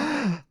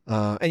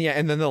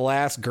 And then the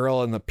last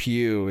girl in the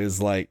pew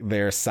is like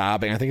there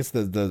sobbing. I think it's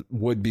the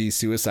would-be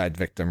suicide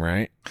victim,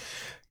 right?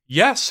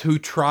 Yes, who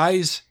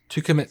tries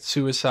to commit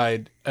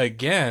suicide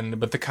again,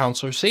 but the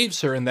counselor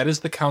saves her, and that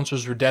is the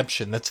counselor's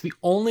redemption. That's the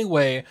only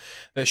way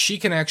that she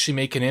can actually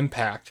make an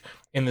impact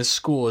in this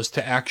school, is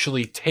to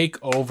actually take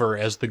over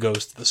as the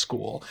ghost of the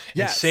school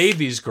and save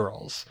these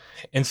girls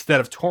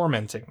instead of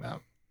tormenting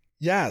them.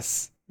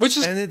 Yes.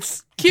 And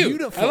it's cute.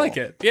 Beautiful. I like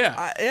it.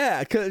 Yeah.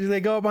 Yeah. Cause they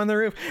go up on the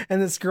roof and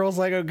this girl's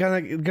like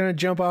gonna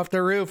jump off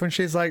the roof, and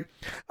she's like,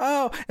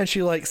 "Oh," and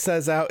she like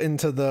says out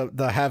into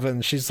the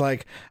heavens, she's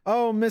like,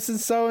 "Oh, Mrs.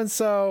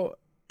 So-and-so,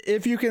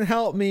 if you can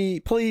help me,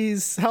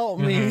 please help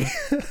me."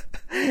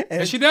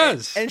 and she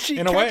does. And she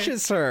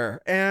catches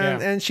her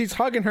and she's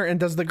hugging her. And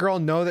does the girl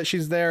know that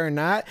she's there or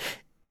not?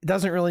 It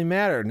doesn't really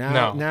matter.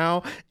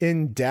 Now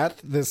in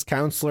death, this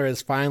counselor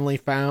has finally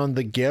found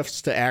the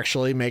gifts to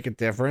actually make a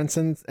difference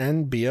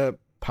and be a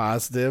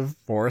positive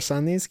force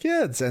on these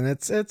kids, and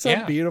it's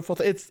a beautiful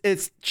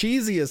it's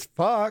cheesy as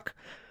fuck.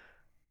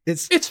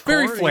 It's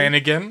very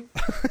Flanagan.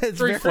 It's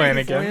very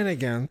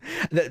Flanagan.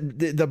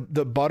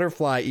 The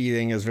butterfly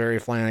eating is very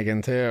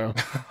Flanagan too.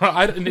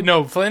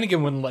 No,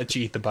 Flanagan wouldn't let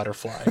you eat the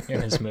butterfly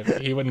in his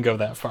movie. He wouldn't go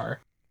that far.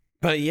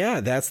 But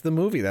yeah, that's the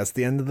movie. That's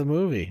the end of the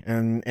movie,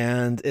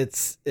 and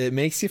it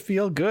makes you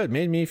feel good.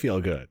 Made me feel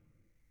good.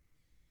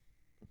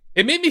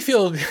 It made me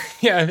feel,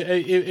 yeah.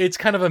 It's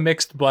kind of a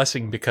mixed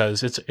blessing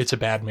because it's a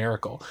bad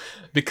miracle,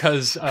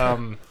 because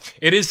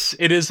it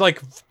is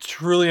like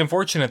truly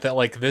unfortunate that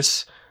like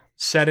this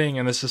setting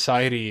and the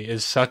society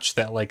is such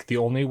that like the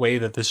only way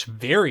that this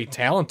very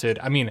talented,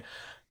 I mean,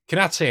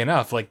 cannot say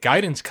enough, like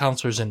guidance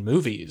counselors in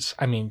movies,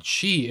 I mean,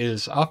 she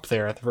is up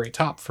there at the very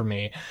top for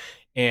me.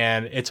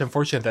 And it's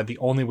unfortunate that the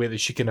only way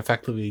that she can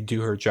effectively do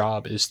her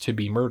job is to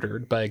be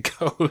murdered by a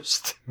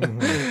ghost.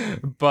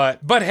 Mm-hmm.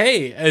 But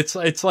hey,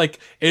 it's like,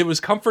 it was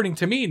comforting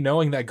to me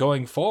knowing that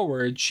going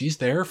forward, she's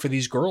there for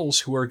these girls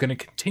who are going to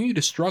continue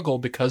to struggle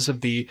because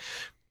of the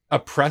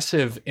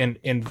oppressive and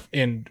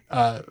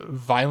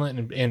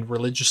violent and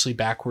religiously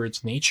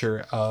backwards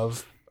nature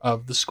of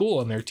the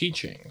school and their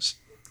teachings.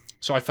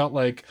 So I felt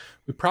like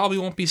we probably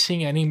won't be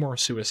seeing any more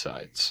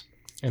suicides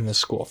in this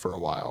school for a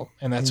while,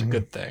 and that's a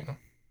good thing.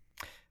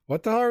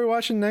 What the hell are we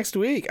watching next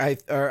week? I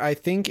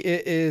think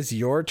it is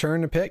your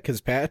turn to pick because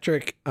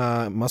Patrick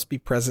must be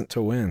present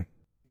to win.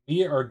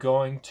 We are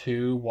going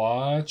to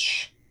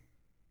watch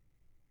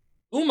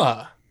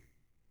Uma.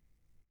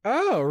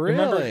 Oh,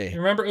 really?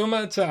 Remember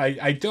Uma?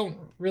 I don't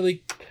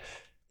really.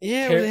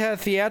 Yeah, we had a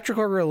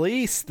theatrical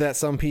release that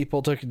some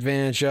people took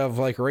advantage of,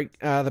 like right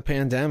out of the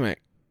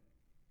pandemic.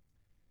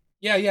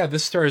 Yeah.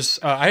 This stars.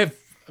 I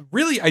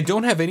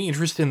don't have any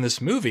interest in this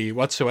movie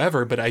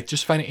whatsoever, but I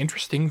just find it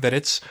interesting that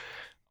it's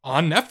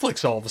on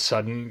Netflix all of a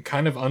sudden,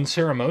 kind of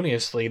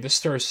unceremoniously. This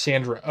stars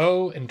Sandra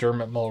Oh and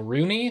Dermot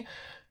Mulroney.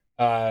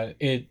 To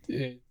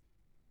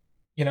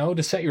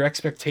set your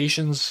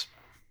expectations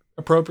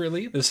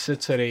appropriately, this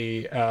sits at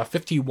a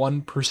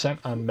 51%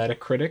 on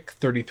Metacritic,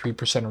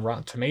 33% on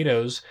Rotten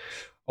Tomatoes.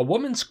 A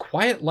woman's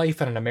quiet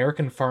life on an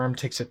American farm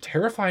takes a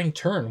terrifying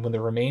turn when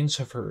the remains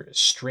of her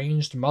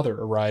estranged mother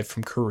arrive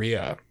from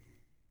Korea.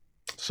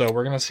 So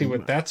we're going to see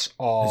what that's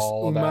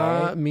all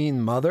about. Uma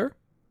mean mother?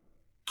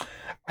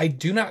 I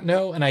do not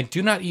know, and I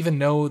do not even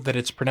know that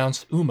it's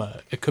pronounced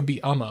Uma. It could be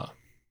Uma.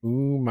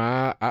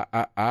 Uma,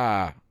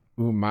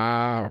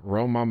 Uma,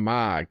 Roma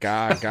ma,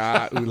 ga,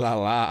 ga, ooh la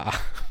la.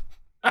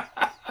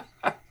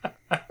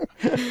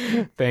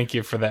 Thank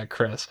you for that,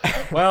 Chris.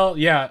 Well,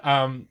 yeah,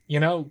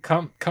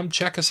 come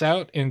check us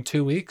out in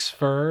 2 weeks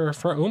for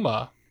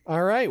Uma.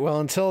 All right, well,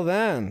 until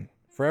then,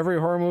 for every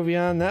horror movie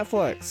on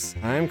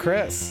Netflix, I'm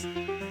Chris.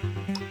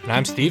 And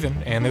I'm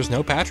Steven, and there's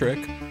no Patrick.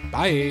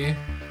 Bye.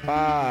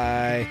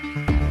 Bye.